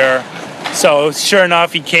nobody here. So sure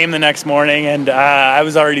enough, he came the next morning, and I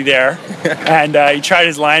was already there. And he tried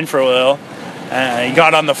his line for a little. He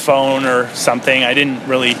got on the phone or something. I didn't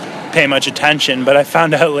really pay much attention, but I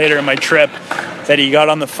found out later in my trip that he got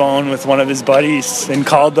on the phone with one of his buddies and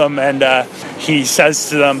called them, and he says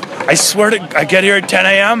to them, I get here at 10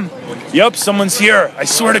 a.m.? Yup, someone's here. I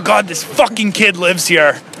swear to God, this fucking kid lives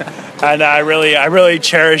here. And I really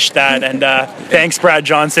cherished that. And thanks, Brad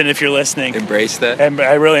Johnson, if you're listening. Embraced that? And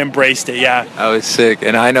I really embraced it, yeah. I was sick.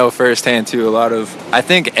 And I know firsthand, too, I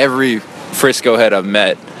think every Frisco head I've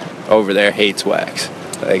met over there hates wax.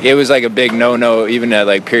 Like, it was like a big no-no, even at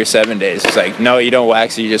like Pier 7 days. It's like, no, you don't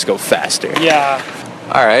wax it, you just go faster. Yeah.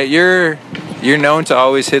 All right, you're known to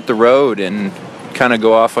always hit the road and kind of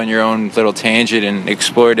go off on your own little tangent and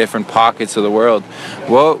explore different pockets of the world.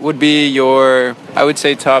 What would be your, I would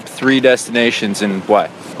say, top 3 destinations, and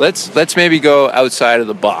why? Let's maybe go outside of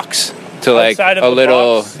the box to like a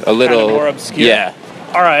little kind of more obscure. Yeah.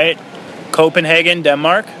 All right, Copenhagen,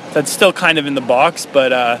 Denmark. That's still kind of in the box,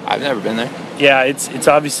 but I've never been there. Yeah, it's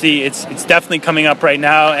obviously it's definitely coming up right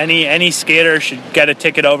now. Any skater should get a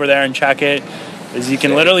ticket over there and check it, because you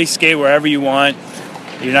can literally skate wherever you want.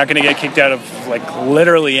 You're not going to get kicked out of like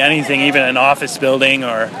literally anything, even an office building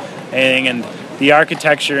or anything. And the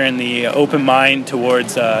architecture and the open mind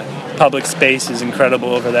towards public space is incredible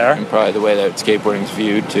over there. And probably the way that skateboarding's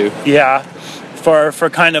viewed too. Yeah. For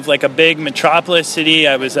kind of like a big metropolis city,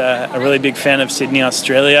 I was a really big fan of Sydney,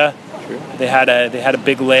 Australia. Sure. They had a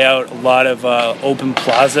big layout, a lot of open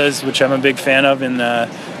plazas, which I'm a big fan of in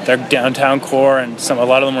their downtown core, and a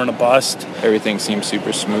lot of them were in a bust. Everything seems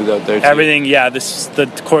super smooth out there too. Everything, yeah.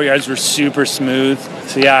 The courtyards were super smooth.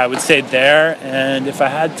 So yeah, I would say there. And if I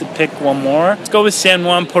had to pick one more, let's go with San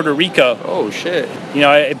Juan, Puerto Rico. Oh shit!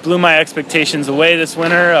 It blew my expectations away this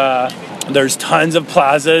winter. There's tons of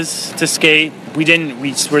plazas to skate. We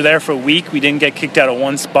were there for a week. We didn't get kicked out of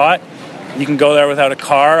one spot. You can go there without a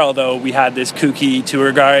car, although we had this kooky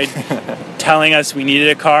tour guide telling us we needed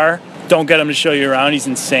a car. Don't get him to show you around. He's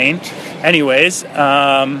insane. Anyways, you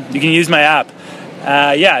can use my app.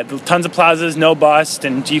 Tons of plazas, no bust,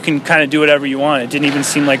 and you can kind of do whatever you want. It didn't even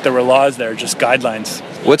seem like there were laws there, just guidelines.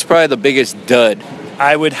 What's probably the biggest dud?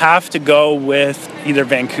 I would have to go with either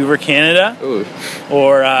Vancouver, Canada, Ooh.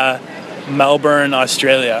 or Melbourne,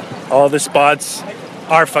 Australia. All the spots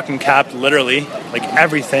are fucking capped, literally, like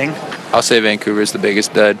everything. I'll say Vancouver's the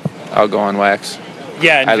biggest dud. I'll go on wax.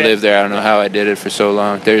 Yeah, I live there. I don't know how I did it for so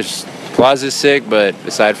long. There's Plaza's sick, but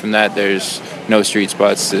aside from that, there's no street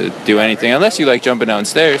spots to do anything unless you like jumping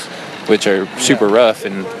downstairs, which are super rough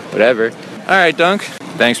and whatever. All right, Dunk.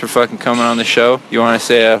 Thanks for fucking coming on the show. You want to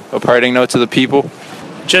say a parting note to the people?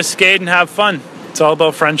 Just skate and have fun. It's all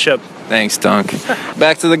about friendship. Thanks, Dunk.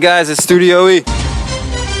 Back to the guys at Studio E.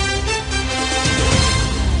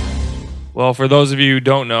 Well, for those of you who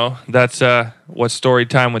don't know, that's what story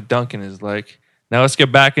time with Duncan is like. Now let's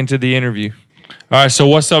get back into the interview. All right, so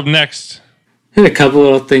what's up next? I had a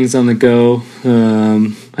couple of things on the go.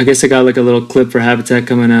 I guess I got like a little clip for Habitat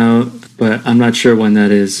coming out, but I'm not sure when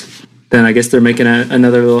that is. then I guess they're making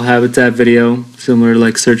another little Habitat video, similar to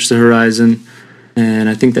like Search the Horizon. And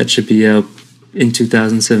I think that should be out in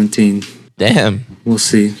 2017. Damn. We'll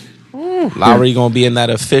see. Lowry gonna be in that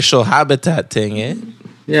official Habitat thing, eh?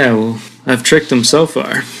 Yeah, well, I've tricked him so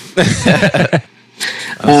far. That's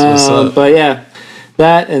what's up. But yeah,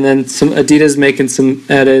 that, and then some Adidas making some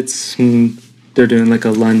edits. And they're doing like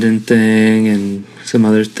a London thing and some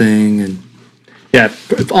other thing. And yeah,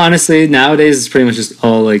 honestly, nowadays it's pretty much just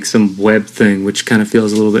all like some web thing, which kind of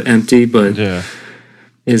feels a little bit empty, but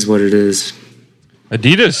is what it is.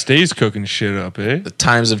 Adidas stays cooking shit up, eh? The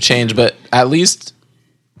times have changed, but at least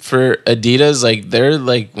for Adidas, like they're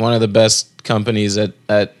like one of the best companies at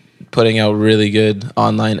putting out really good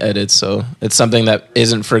online edits. So it's something that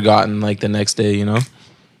isn't forgotten like the next day, you know?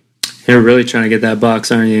 You're really trying to get that box,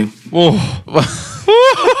 aren't you? Whoa.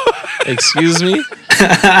 Excuse me?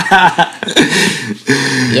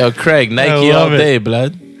 Yo, Craig, Nike all day,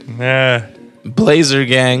 blood. Yeah. Blazer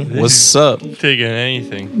gang, what's up? Taking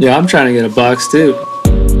anything. Yeah, I'm trying to get a box too.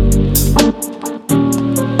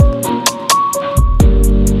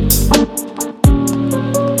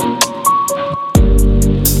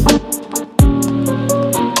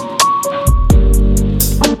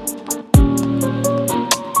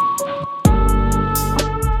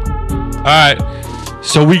 All right.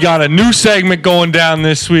 So we got a new segment going down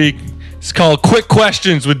this week. It's called Quick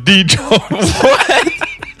Questions with D. Jones. What?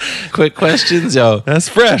 Quick questions, yo. That's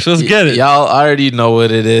fresh. Let's get it. Y'all already know what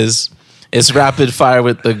it is. It's Rapid Fire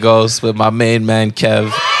with the Ghost with my main man, Kev.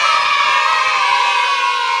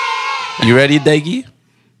 You ready, Deggy?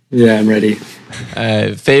 Yeah, I'm ready.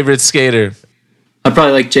 Favorite skater? I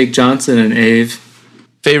probably like Jake Johnson and Ave.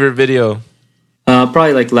 Favorite video?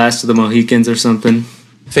 Probably like Last of the Mohicans or something.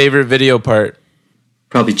 Favorite video part?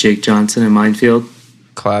 Probably Jake Johnson and Minefield.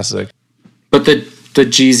 Classic. But the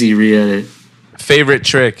Jeezy re-edit. Favorite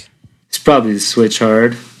trick? It's probably the switch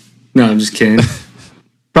hard. No, I'm just kidding.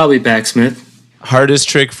 Probably backsmith. Hardest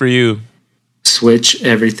trick for you? Switch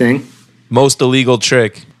everything. Most illegal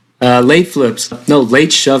trick? Late flips. No,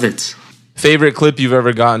 late shove-its. Favorite clip you've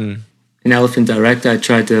ever gotten? In Elephant Direct, I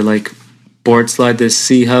tried to like board slide this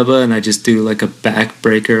C-hubba and I just do like a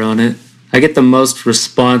backbreaker on it. I get the most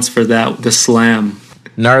response for that, the slam.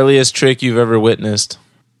 Gnarliest trick you've ever witnessed?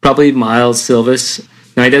 Probably Miles Silvis.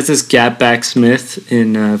 Now he does this gap back Smith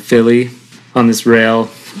in Philly on this rail.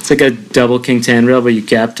 It's like a double king tan rail, but you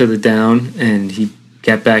gap to the down, and he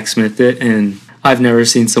gap back Smith it. And I've never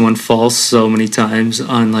seen someone fall so many times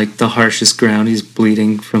on like the harshest ground. He's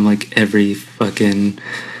bleeding from like every fucking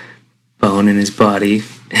bone in his body.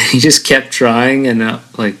 And he just kept trying, and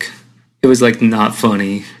like it was like not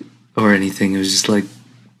funny or anything. It was just like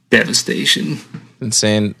devastation.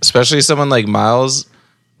 Insane, especially someone like Miles,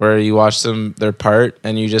 where you watch their part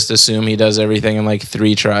and you just assume he does everything in like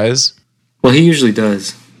 3 tries. Well, he usually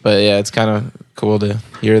does. But yeah, it's kind of cool to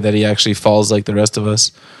hear that he actually falls like the rest of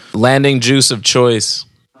us. Landing juice of choice.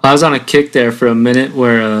 I was on a kick there for a minute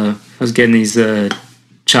where I was getting these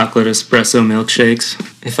chocolate espresso milkshakes,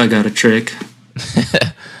 if I got a trick.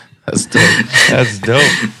 That's dope. That's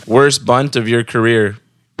dope. Worst bunt of your career?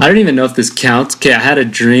 I don't even know if this counts. Okay, I had a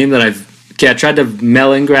dream that I tried to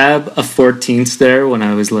melon grab a 14th there when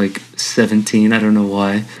I was like 17. I don't know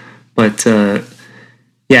why. But yeah,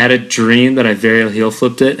 I had a dream that I varial heel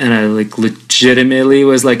flipped it, and I like legitimately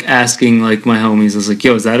was like asking like my homies, I was like,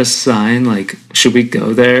 yo, is that a sign? Like, should we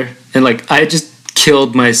go there? And like I just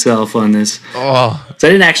killed myself on this. Oh. So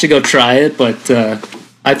I didn't actually go try it, but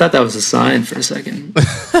I thought that was a sign for a second.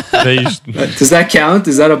 Does that count?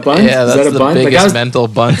 Is that a bunt? Yeah, that's is that a bunt? the biggest mental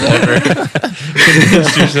bunt ever.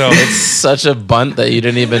 It's such a bunt that you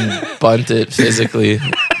didn't even bunt it physically.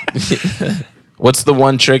 What's the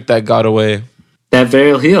one trick that got away? That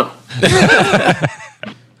varial heel.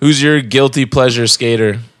 Who's your guilty pleasure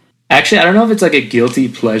skater? Actually, I don't know if it's like a guilty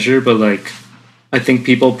pleasure, but like I think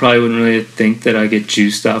people probably wouldn't really think that I get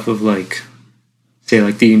juiced off of like, say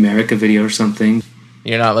like the America video or something.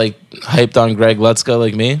 You're not like hyped on Greg Lutzka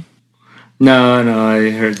like me? No, I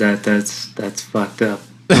heard that. That's fucked up.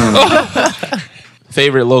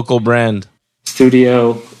 Favorite local brand?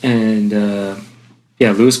 Studio and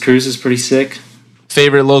yeah, Louis Cruz is pretty sick.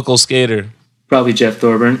 Favorite local skater? Probably Jeff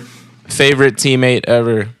Thorburn. Favorite teammate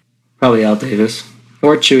ever? Probably Al Davis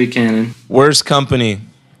or Chewy Cannon. Worst company?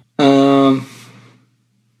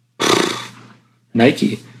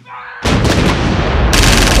 Nike.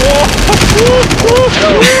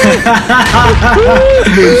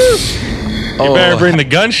 You better bring the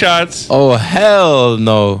gunshots. Oh, hell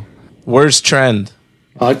no. Worst trend?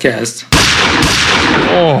 Podcast.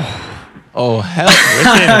 Oh. Oh, hell.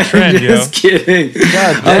 It's in a trend, yo. Just kidding.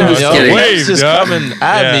 God damn, just yo. kidding. Waves just coming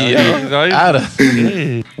at me, yo. Out of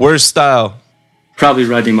worst style. Probably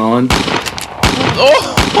Rodney Mullen.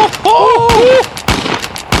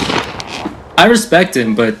 I respect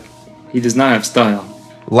him, but he does not have style.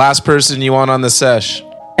 Last person you want on the sesh?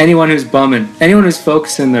 Anyone who's bumming. Anyone who's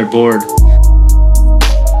focusing their board.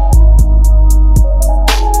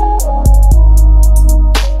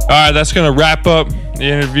 All right, that's going to wrap up the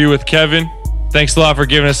interview with Kevin. Thanks a lot for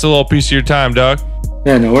giving us a little piece of your time, dog.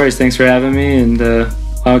 Yeah, no worries. Thanks for having me, and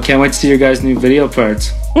I can't wait to see your guys' new video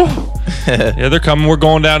parts. Yeah, they're coming. We're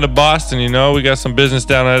going down to Boston, you know. We got some business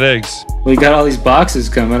down at Eggs. We got all these boxes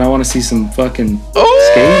coming. I want to see some fucking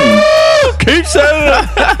skating. Keep setting it up.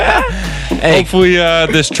 Hey. Hopefully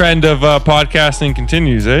this trend of podcasting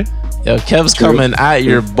continues, eh? Yo, Kev's coming at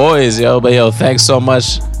your boys, yo. But yo, thanks so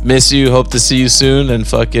much. Miss you. Hope to see you soon and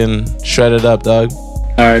fucking shred it up, dog.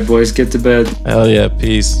 All right, boys, get to bed. Hell yeah,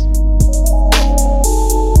 peace.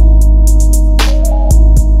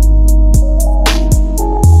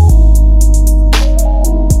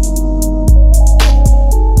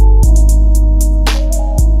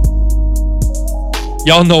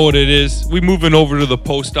 Y'all know what it is. We moving over to the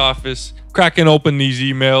post office, cracking open these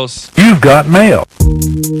emails. You've got mail.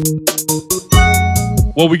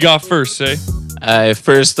 What we got first, eh?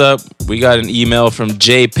 First up, we got an email from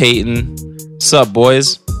Jay Payton. Sup,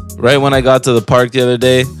 boys? Right when I got to the park the other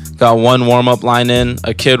day, got one warm-up line in,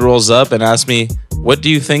 a kid rolls up and asks me, "What do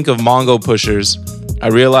you think of Mongo pushers?" I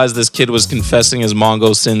realized this kid was confessing his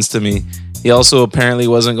Mongo sins to me. He also apparently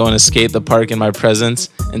wasn't going to skate the park in my presence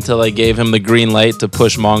until I gave him the green light to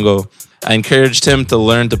push Mongo. I encouraged him to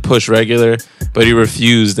learn to push regular, but he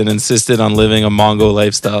refused and insisted on living a Mongo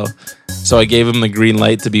lifestyle. So I gave him the green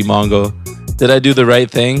light to be Mongo. Did I do the right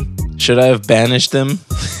thing? Should I have banished him?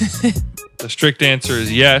 The strict answer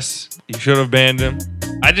is yes. You should have banned him.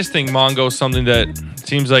 I just think Mongo is something that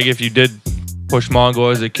seems like if you did push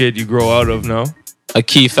Mongo as a kid, you grow out of, no? A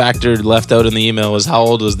key factor left out in the email was how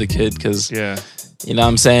old was the kid, because yeah, you know what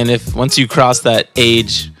I'm saying, if once you cross that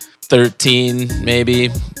age 13 maybe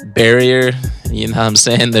barrier, you know what I'm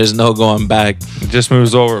saying, there's no going back. It just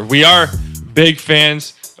moves over. We are big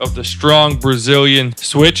fans of the strong Brazilian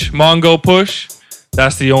switch Mongo push.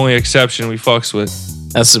 That's the only exception we fucks with.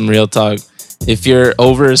 That's some real talk. If you're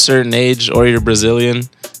over a certain age or you're Brazilian,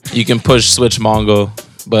 you can push switch Mongo,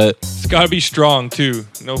 but it's gotta be strong too.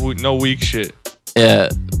 No weak shit. Yeah,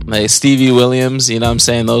 like Stevie Williams, you know what I'm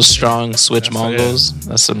saying? Those strong switch Mongos.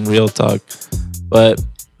 That's some real talk. But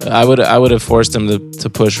I would have forced him to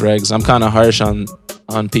push regs. I'm kind of harsh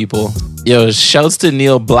on people. Yo, shouts to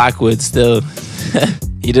Neil Blackwood still.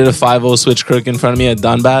 He did a 5-0 switch crook in front of me at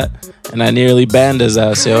Dunbat, and I nearly banned his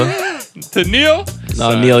ass, yo. To Neil?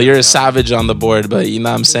 No, Neil, you're a savage on the board, but you know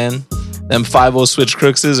what I'm saying? Them 5-0 switch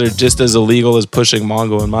crookses are just as illegal as pushing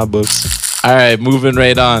Mongo in my books. All right, moving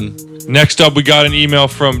right on. Next up, we got an email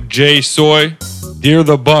from Jay Soy. Dear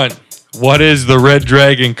the Bunt, what is the Red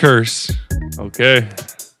Dragon curse? Okay,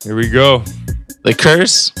 here we go. The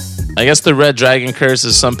curse? I guess the Red Dragon curse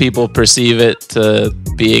is some people perceive it to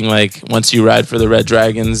being like, once you ride for the Red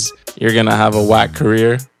Dragons, you're going to have a whack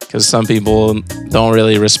career, because some people don't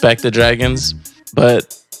really respect the Dragons.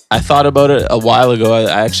 But I thought about it a while ago. I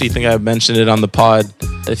actually think I mentioned it on the pod.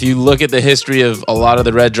 If you look at the history of a lot of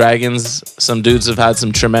the Red Dragons, some dudes have had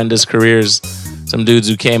some tremendous careers. Some dudes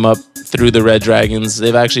who came up through the Red Dragons.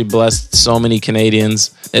 They've actually blessed so many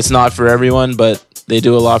Canadians. It's not for everyone, but they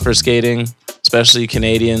do a lot for skating, especially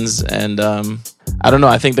Canadians. And I don't know.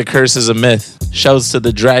 I think the curse is a myth. Shouts to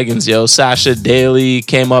the Dragons, yo. Sasha Daly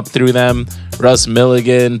came up through them. Russ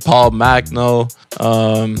Milligan, Paul Macno.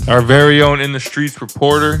 Our very own In the Streets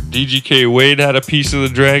reporter, DGK Wade, had a piece of the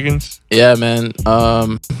Dragons. Yeah, man.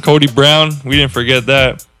 Cody Brown, we didn't forget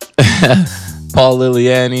that. Paul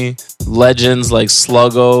Liliani. Legends like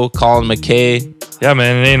Sluggo, Colin McKay. Yeah,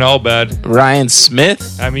 man, it ain't all bad. Ryan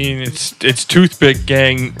Smith. I mean, it's Toothpick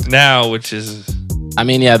Gang now, which is... I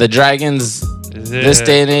mean, yeah, the Dragons this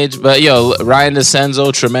day and age. But, yo, Ryan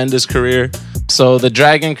DeCenzo, tremendous career. So the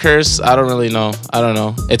Dragon curse, I don't really know. I don't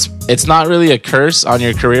know. It's not really a curse on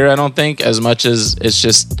your career, I don't think, as much as it's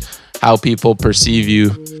just how people perceive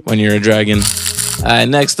you when you're a Dragon.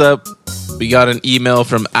 Next up, we got an email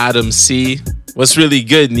from Adam C. What's really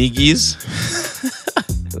good, Niggies?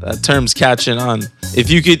 That term's catching on. If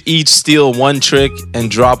you could each steal one trick and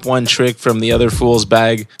drop one trick from the other fool's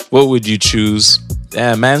bag, what would you choose?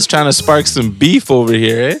 Damn, man's trying to spark some beef over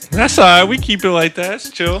here, eh? That's all right. We keep it like that. It's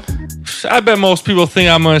chill. I bet most people think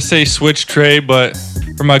I'm going to say switch tray, but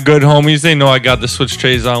for my good homies, they know I got the switch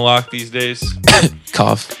trays on lock these days.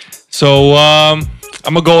 Cough. So,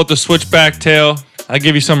 I'm going to go with the switchback tail. I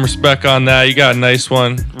give you some respect on that. You got a nice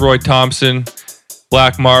one. Roy Thompson,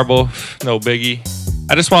 black marble, no biggie.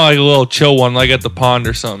 I just want like a little chill one, like at the pond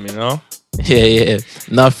or something, you know? Yeah.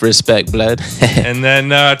 Enough respect, blood. And then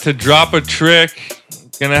to drop a trick,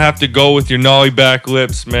 gonna have to go with your nollie back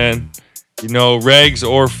lips, man. You know, regs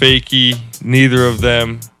or fakie, neither of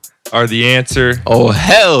them are the answer. Oh,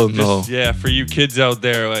 hell no. Just, yeah, for you kids out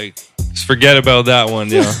there, like, just forget about that one,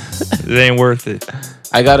 you know? It ain't worth it.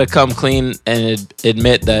 I gotta come clean and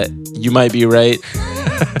admit that you might be right.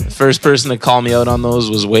 First person to call me out on those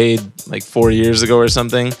was Wade, like 4 years ago or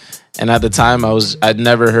something. And at the time, I'd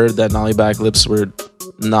never heard that nollie back lips were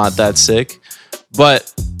not that sick.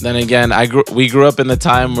 But then again, we grew up in the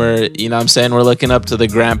time where, you know what I'm saying, we're looking up to the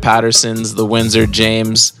Grant Pattersons, the Windsor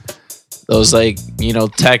James, those like, you know,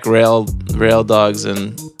 tech rail dogs,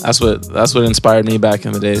 and that's what inspired me back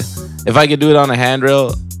in the day. If I could do it on a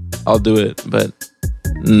handrail, I'll do it, but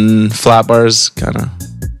flat bars kind of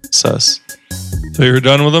sus. So you're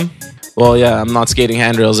done with them? Well, yeah, I'm not skating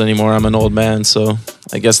handrails anymore. I'm an old man, so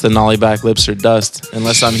I guess the nollie back lips are dust,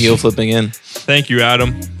 unless I'm heel flipping in. Thank you,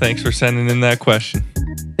 Adam. Thanks for sending in that question.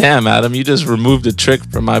 Damn, Adam, you just removed a trick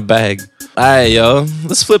from my bag. All right, yo,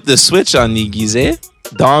 let's flip the switch on Nigis, eh?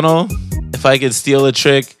 Donald, if I could steal a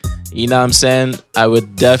trick, you know what I'm saying, I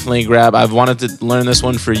would definitely grab. I've wanted to learn this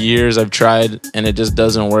one for years. I've tried, and it just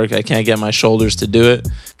doesn't work. I can't get my shoulders to do it.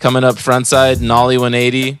 Coming up front side, nollie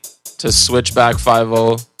 180 to switch back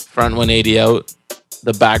 5-0, front 180 out.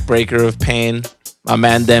 The backbreaker of pain. My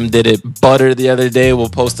man Dem did it butter the other day. We'll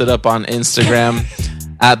post it up on Instagram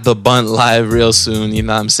at the Bunt Live real soon. You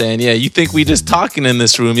know what I'm saying? Yeah, you think we just talking in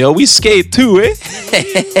this room, yo? We skate too, eh?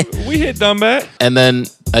 We hit dumb bat. And then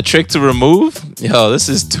a trick to remove? Yo, this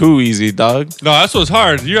is too easy, dog. No, that's what's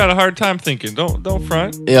hard. You had a hard time thinking. Don't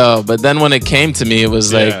front. Yo, but then when it came to me, it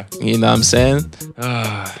was like, you know what I'm saying?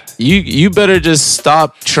 You better just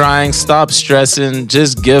stop trying, stop stressing,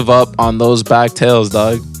 just give up on those back tails,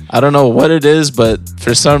 dog. I don't know what it is, but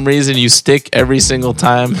for some reason you stick every single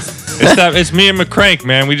time. It's me and McCrank,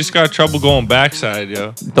 man. We just got trouble going backside,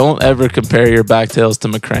 yo. Don't ever compare your back tails to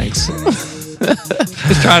McCrank's.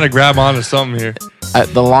 Just trying to grab onto something here.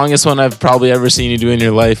 The longest one I've probably ever seen you do in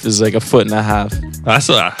your life is like 1.5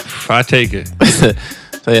 feet. I take it.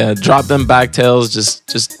 So yeah, drop them back tails. Just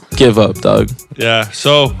give up, dog. Yeah.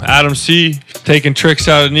 So Adam C taking tricks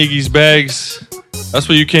out of Nigi's bags. That's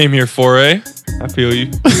what you came here for, eh? I feel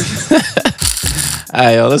you.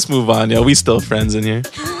 Alright, yo, let's move on, yo. We still friends in here.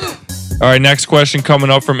 All right, next question coming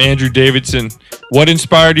up from Andrew Davidson. What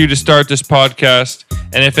inspired you to start this podcast?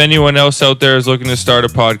 And if anyone else out there is looking to start a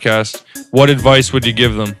podcast, what advice would you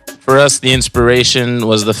give them? For us, the inspiration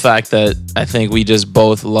was the fact that I think we just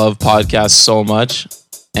both love podcasts so much,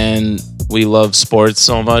 and we love sports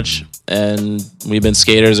so much, and we've been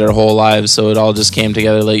skaters our whole lives, so it all just came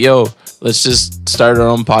together like, yo, let's just start our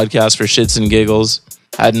own podcast for shits and giggles.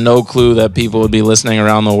 Had no clue that people would be listening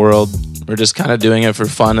around the world. We're just kind of doing it for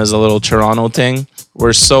fun as a little Toronto thing.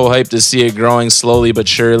 We're so hyped to see it growing slowly but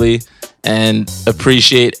surely, and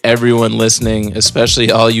appreciate everyone listening,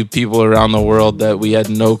 especially all you people around the world that we had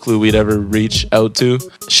no clue we'd ever reach out to.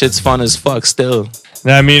 Shit's fun as fuck still.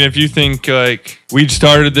 Now, I mean, if you think like we'd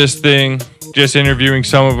started this thing just interviewing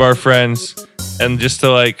some of our friends, and just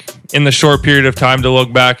to like in the short period of time to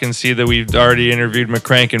look back and see that we've already interviewed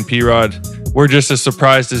McCrank and P-Rod, we're just as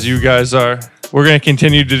surprised as you guys are. We're going to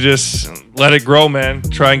continue to just let it grow, man.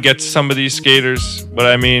 Try and get to some of these skaters. But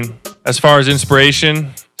I mean, as far as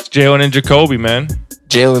inspiration, it's Jalen and Jacoby, man.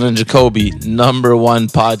 Jalen and Jacoby,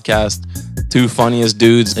 #1 podcast. Two funniest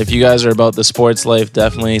dudes. If you guys are about the sports life,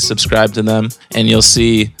 definitely subscribe to them, and you'll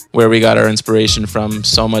see where we got our inspiration from.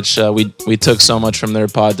 So much, we took so much from their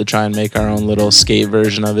pod to try and make our own little skate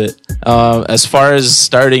version of it. As far as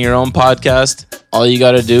starting your own podcast, all you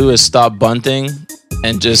got to do is stop bunting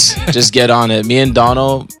and just get on it. Me and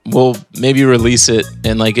Dono will maybe release it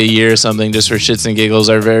in like a year or something, just for shits and giggles.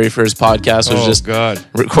 Our very first podcast was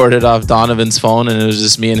recorded off Donovan's phone, and it was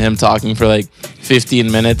just me and him talking for like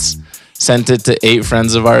 15 minutes. Sent it to 8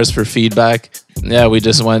 friends of ours for feedback. Yeah, we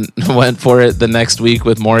just went for it the next week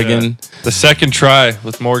with Morgan. Yeah. The second try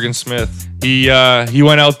with Morgan Smith. He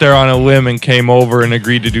went out there on a limb and came over and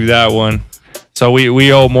agreed to do that one. So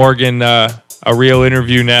we owe Morgan a real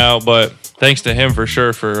interview now, but thanks to him for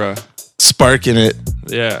sure for sparking it.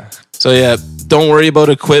 Yeah. So yeah, don't worry about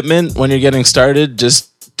equipment when you're getting started.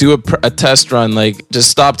 Just do a test run. Like,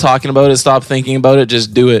 just stop talking about it, stop thinking about it,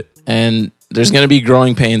 just do it. And there's going to be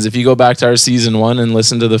growing pains. If you go back to our season 1 and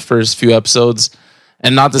listen to the first few episodes,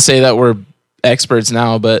 and not to say that we're experts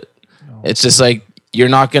now, but it's just like, you're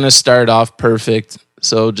not going to start off perfect.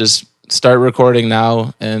 So just start recording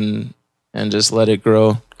now and just let it grow.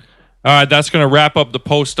 All right, that's going to wrap up the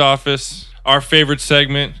post office, our favorite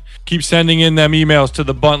segment. Keep sending in them emails to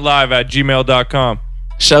thebuntlive@gmail.com.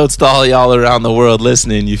 Shouts to all y'all around the world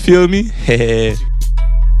listening. You feel me?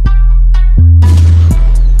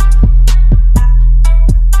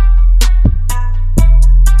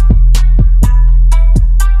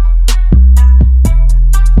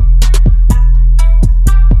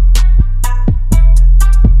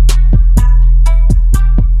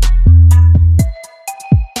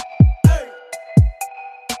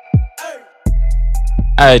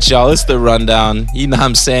 Alright, y'all, it's the rundown. You know what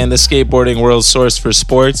I'm saying? The skateboarding world source for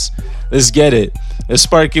sports. Let's get it. Let's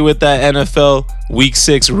spark it with that NFL Week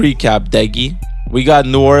 6 recap, Deggy. We got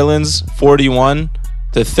New Orleans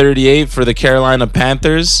 41-38 for the Carolina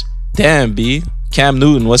Panthers. Damn, B. Cam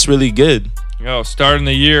Newton, what's really good? Yo, starting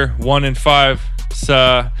the year 1-5. It's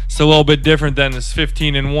a little bit different than this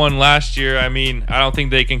 15-1 last year. I mean, I don't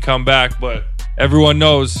think they can come back, but everyone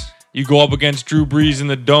knows you go up against Drew Brees in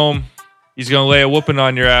the Dome. He's going to lay a whooping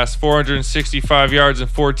on your ass. 465 yards and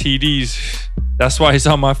 4 TDs. That's why he's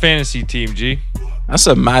on my fantasy team, G. That's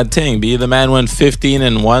a mad thing, B. The man went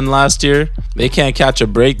 15-1 last year. They can't catch a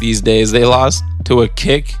break these days. They lost to a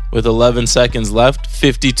kick with 11 seconds left,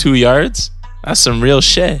 52 yards. That's some real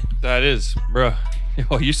shit. That is, bruh.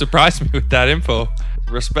 Yo, you surprised me with that info.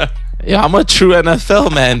 Respect. Yo, I'm a true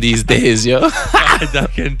NFL man these days, yo. I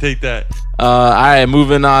can't take that. All right,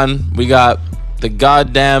 moving on. We got the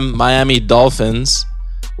goddamn Miami Dolphins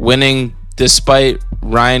winning despite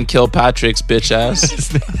Ryan Kilpatrick's bitch ass.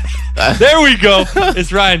 There we go.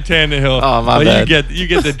 It's Ryan Tannehill. Oh, my bad. You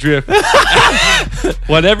get the drift.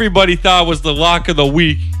 What everybody thought was the lock of the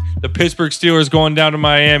week, the Pittsburgh Steelers going down to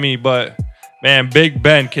Miami, but man, Big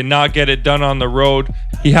Ben cannot get it done on the road.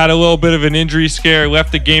 He had a little bit of an injury scare,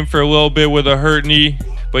 left the game for a little bit with a hurt knee,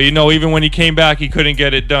 but even when he came back, he couldn't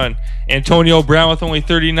get it done. Antonio Brown with only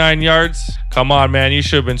 39 yards. Come on, man. You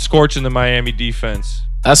should have been scorching the Miami defense.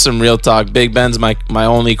 That's some real talk. Big Ben's my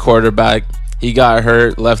only quarterback. He got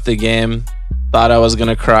hurt, left the game. Thought I was going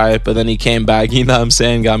to cry, but then he came back. You know what I'm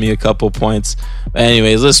saying? Got me a couple points. But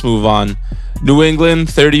anyways, let's move on. New England,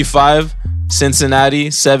 35.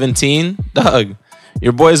 Cincinnati, 17. Doug,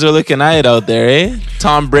 your boys are looking at it out there, eh?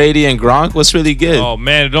 Tom Brady and Gronk, what's really good? Oh,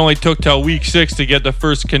 man. It only took till week 6 to get the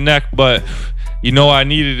first connect, but I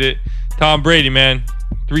needed it. Tom Brady, man.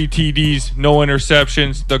 3 TDs, no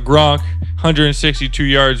interceptions. The Gronk, 162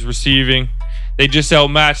 yards receiving. They just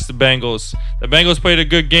outmatched the Bengals. The Bengals played a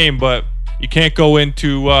good game, but you can't go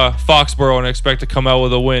into Foxborough and expect to come out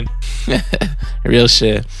with a win. Real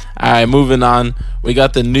shit. All right, moving on. We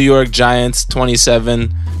got the New York Giants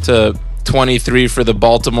 27-23 for the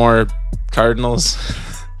Baltimore Cardinals.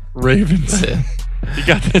 Ravens.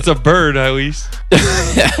 It's a bird at least.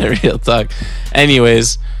 Real talk.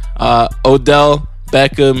 Anyways, Odell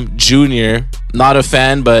Beckham Jr. Not a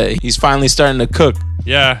fan, but he's finally starting to cook.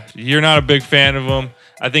 Yeah, you're not a big fan of him.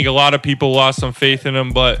 I think a lot of people lost some faith in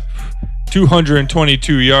him, but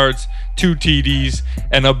 222 yards, 2 TDs,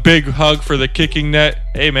 and a big hug for the kicking net.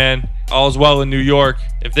 Hey, man, all's well in New York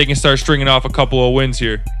if they can start stringing off a couple of wins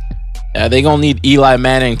here. Yeah, they gonna need Eli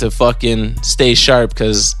Manning to fucking stay sharp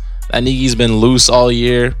because that nigga's been loose all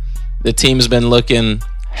year. The team's been looking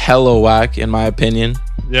hella whack, in my opinion.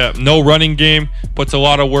 Yeah, no running game. Puts a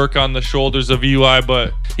lot of work on the shoulders of Eli,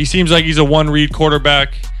 but he seems like he's a one-read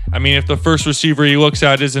quarterback. I mean, if the first receiver he looks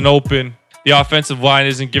at isn't open, the offensive line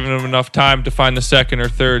isn't giving him enough time to find the second or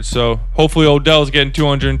third. So hopefully Odell's getting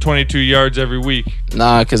 222 yards every week.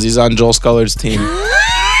 Nah, because he's on Joel Sculler's team. All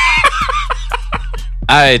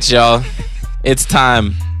right, y'all. It's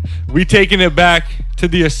time. We taking it back to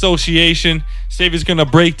the association. Cephas is going to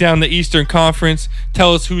break down the Eastern Conference,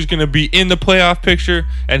 tell us who's going to be in the playoff picture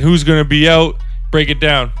and who's going to be out. Break it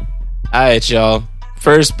down. All right, y'all.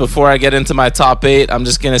 First, before I get into my top 8, I'm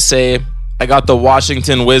just going to say I got the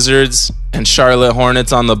Washington Wizards and Charlotte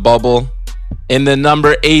Hornets on the bubble. In the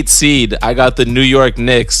number 8 seed, I got the New York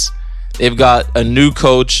Knicks. They've got a new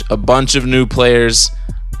coach, a bunch of new players,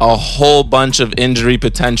 a whole bunch of injury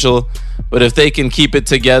potential. But if they can keep it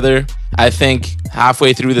together, I think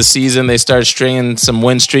halfway through the season, they start stringing some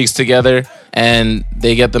win streaks together and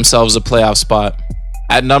they get themselves a playoff spot.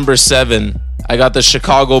 At number 7, I got the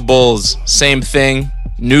Chicago Bulls. Same thing.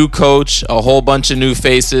 New coach, a whole bunch of new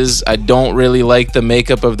faces. I don't really like the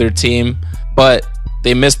makeup of their team, but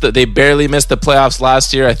they barely missed the playoffs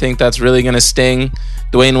last year. I think that's really going to sting.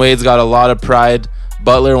 Dwayne Wade's got a lot of pride.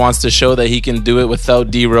 Butler wants to show that he can do it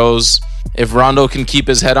without D Rose. If Rondo can keep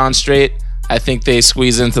his head on straight, I think they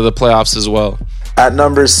squeeze into the playoffs as well. At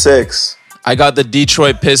number 6, I got the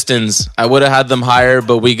Detroit Pistons. I would have had them higher,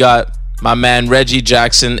 but we got My man Reggie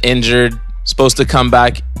Jackson injured, supposed to come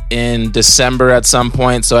back in December at some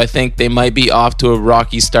point, so I think they might be off to a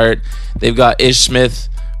rocky start. They've got Ish Smith,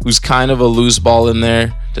 who's kind of a loose ball in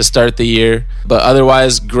there to start the year. But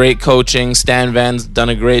otherwise, great coaching. Stan Van's done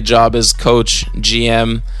a great job as coach,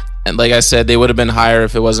 GM. And like I said, they would have been higher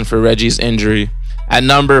if it wasn't for Reggie's injury. At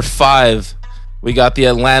number 5, we got the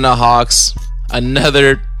Atlanta Hawks,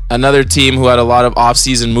 another team who had a lot of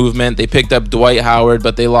offseason movement. They picked up Dwight Howard,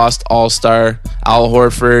 but they lost all-star Al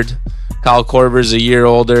Horford. Kyle Korver's a year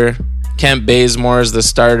older. Kent Bazemore is the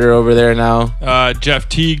starter over there now. Jeff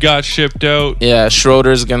Teague got shipped out. Yeah,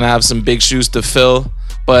 Schroeder's going to have some big shoes to fill.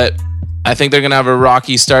 But I think they're going to have a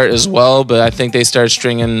rocky start as well. But I think they start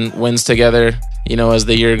stringing wins together, as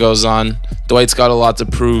the year goes on. Dwight's got a lot to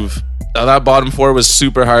prove. Now, that bottom 4 was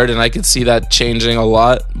super hard, and I could see that changing a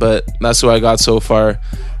lot. But that's who I got so far.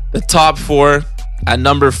 The top 4, at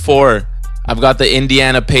number 4, I've got the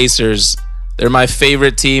Indiana Pacers. They're my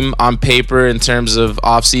favorite team on paper in terms of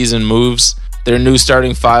offseason moves. Their new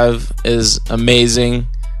starting 5 is amazing,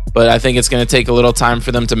 but I think it's going to take a little time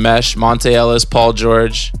for them to mesh. Monte Ellis, Paul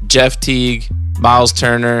George, Jeff Teague, Miles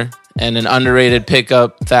Turner, and an underrated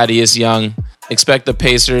pickup, Thaddeus Young. Expect the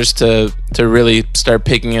Pacers to really start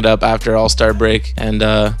picking it up after All-Star break and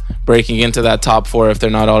breaking into that top 4 if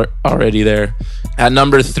they're not already there. At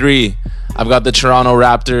number 3, I've got the Toronto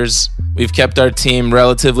Raptors. We've kept our team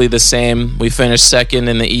relatively the same. We finished second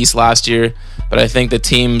in the East last year, but I think the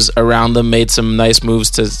teams around them made some nice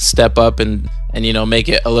moves to step up and make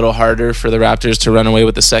it a little harder for the Raptors to run away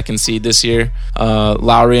with the second seed this year.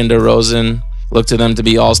 Lowry and DeRozan, look to them to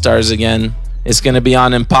be all-stars again. It's going to be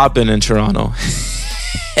on and popping in Toronto.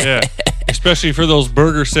 Yeah, especially for those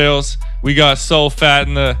burger sales. We got so fat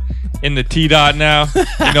in the T-Dot now.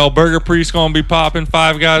 Burger Priest going to be popping.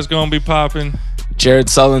 Five Guys going to be popping. Jared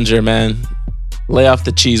Sullinger, man. Lay off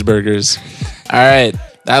the cheeseburgers. All right,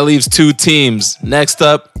 that leaves 2 teams. Next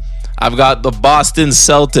up, I've got the Boston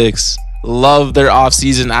Celtics. Love their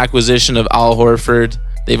offseason acquisition of Al Horford.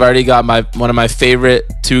 They've already got one of my favorite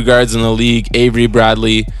 2 guards in the league, Avery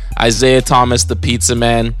Bradley. Isaiah Thomas, the pizza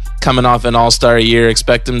man, coming off an all-star year.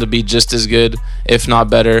 Expect him to be just as good, if not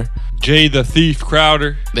better. Jay the Thief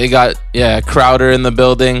Crowder. They got, Crowder in the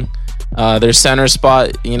building. Their center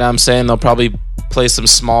spot, what I'm saying, they'll probably play some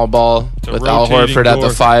small ball with Al Horford at the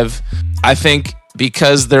 5. I think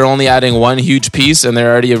because they're only adding one huge piece and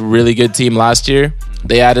they're already a really good team last year,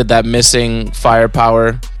 they added that missing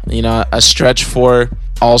firepower, a stretch 4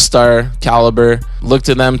 all-star caliber. Look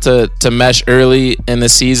to them to mesh early in the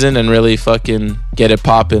season and really fucking get it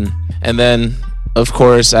popping. And then, of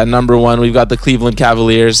course, at number 1, we've got the Cleveland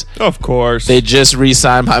Cavaliers. Of course. They just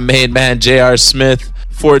re-signed my main man, J.R. Smith.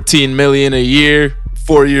 $14 million a year,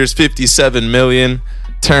 4 years, $57 million.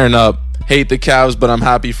 Turn up. Hate the Cavs, but I'm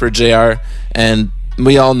happy for JR. And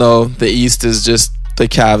we all know the East is just the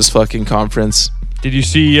Cavs fucking conference. Did you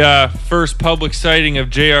see first public sighting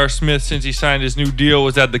of J.R. Smith since he signed his new deal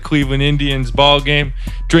was at the Cleveland Indians ball game,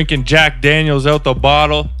 drinking Jack Daniels out the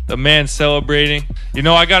bottle, the man celebrating.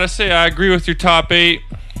 I got to say, I agree with your top 8.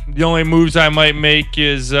 The only moves I might make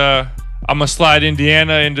is I'm going to slide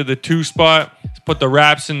Indiana into the 2 spot, put the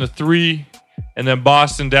Raps in the 3, and then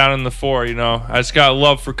Boston down in the 4. I just got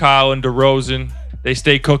love for Kyle and DeRozan. They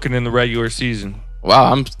stay cooking in the regular season.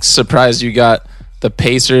 Wow, I'm surprised you got the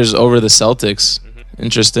Pacers over the Celtics.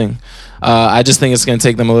 Interesting. I just think it's going to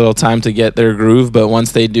take them a little time to get their groove, but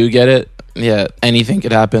once they do get it, anything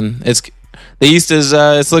could happen. The East is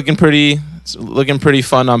it's looking pretty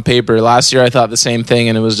fun on paper. Last year I thought the same thing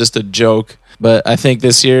and it was just a joke, but I think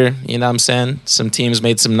this year, some teams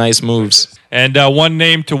made some nice moves. And one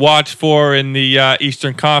name to watch for in the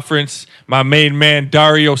Eastern Conference, my main man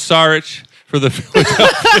Dario Saric for the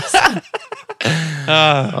Philadelphia.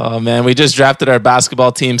 Oh man, we just drafted our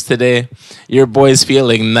basketball teams today. Your boy's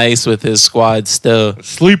feeling nice with his squad still.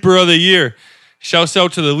 Sleeper of the year. Shouts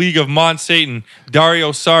out to the League of Mont Satan,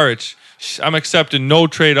 Dario Saric. I'm accepting no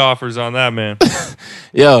trade offers on that, man.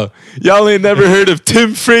 Yo, y'all ain't never heard of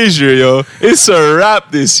Tim Frazier, yo. It's a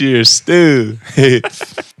wrap this year still.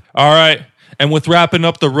 All right. And with wrapping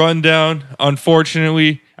up the rundown,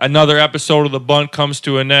 unfortunately, another episode of The Bunt comes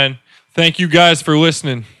to an end. Thank you guys for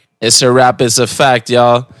listening. It's a wrap. It's a fact,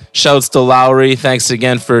 y'all. Shouts to Lowry. Thanks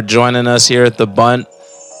again for joining us here at The Bunt.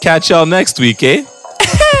 Catch y'all next week, eh?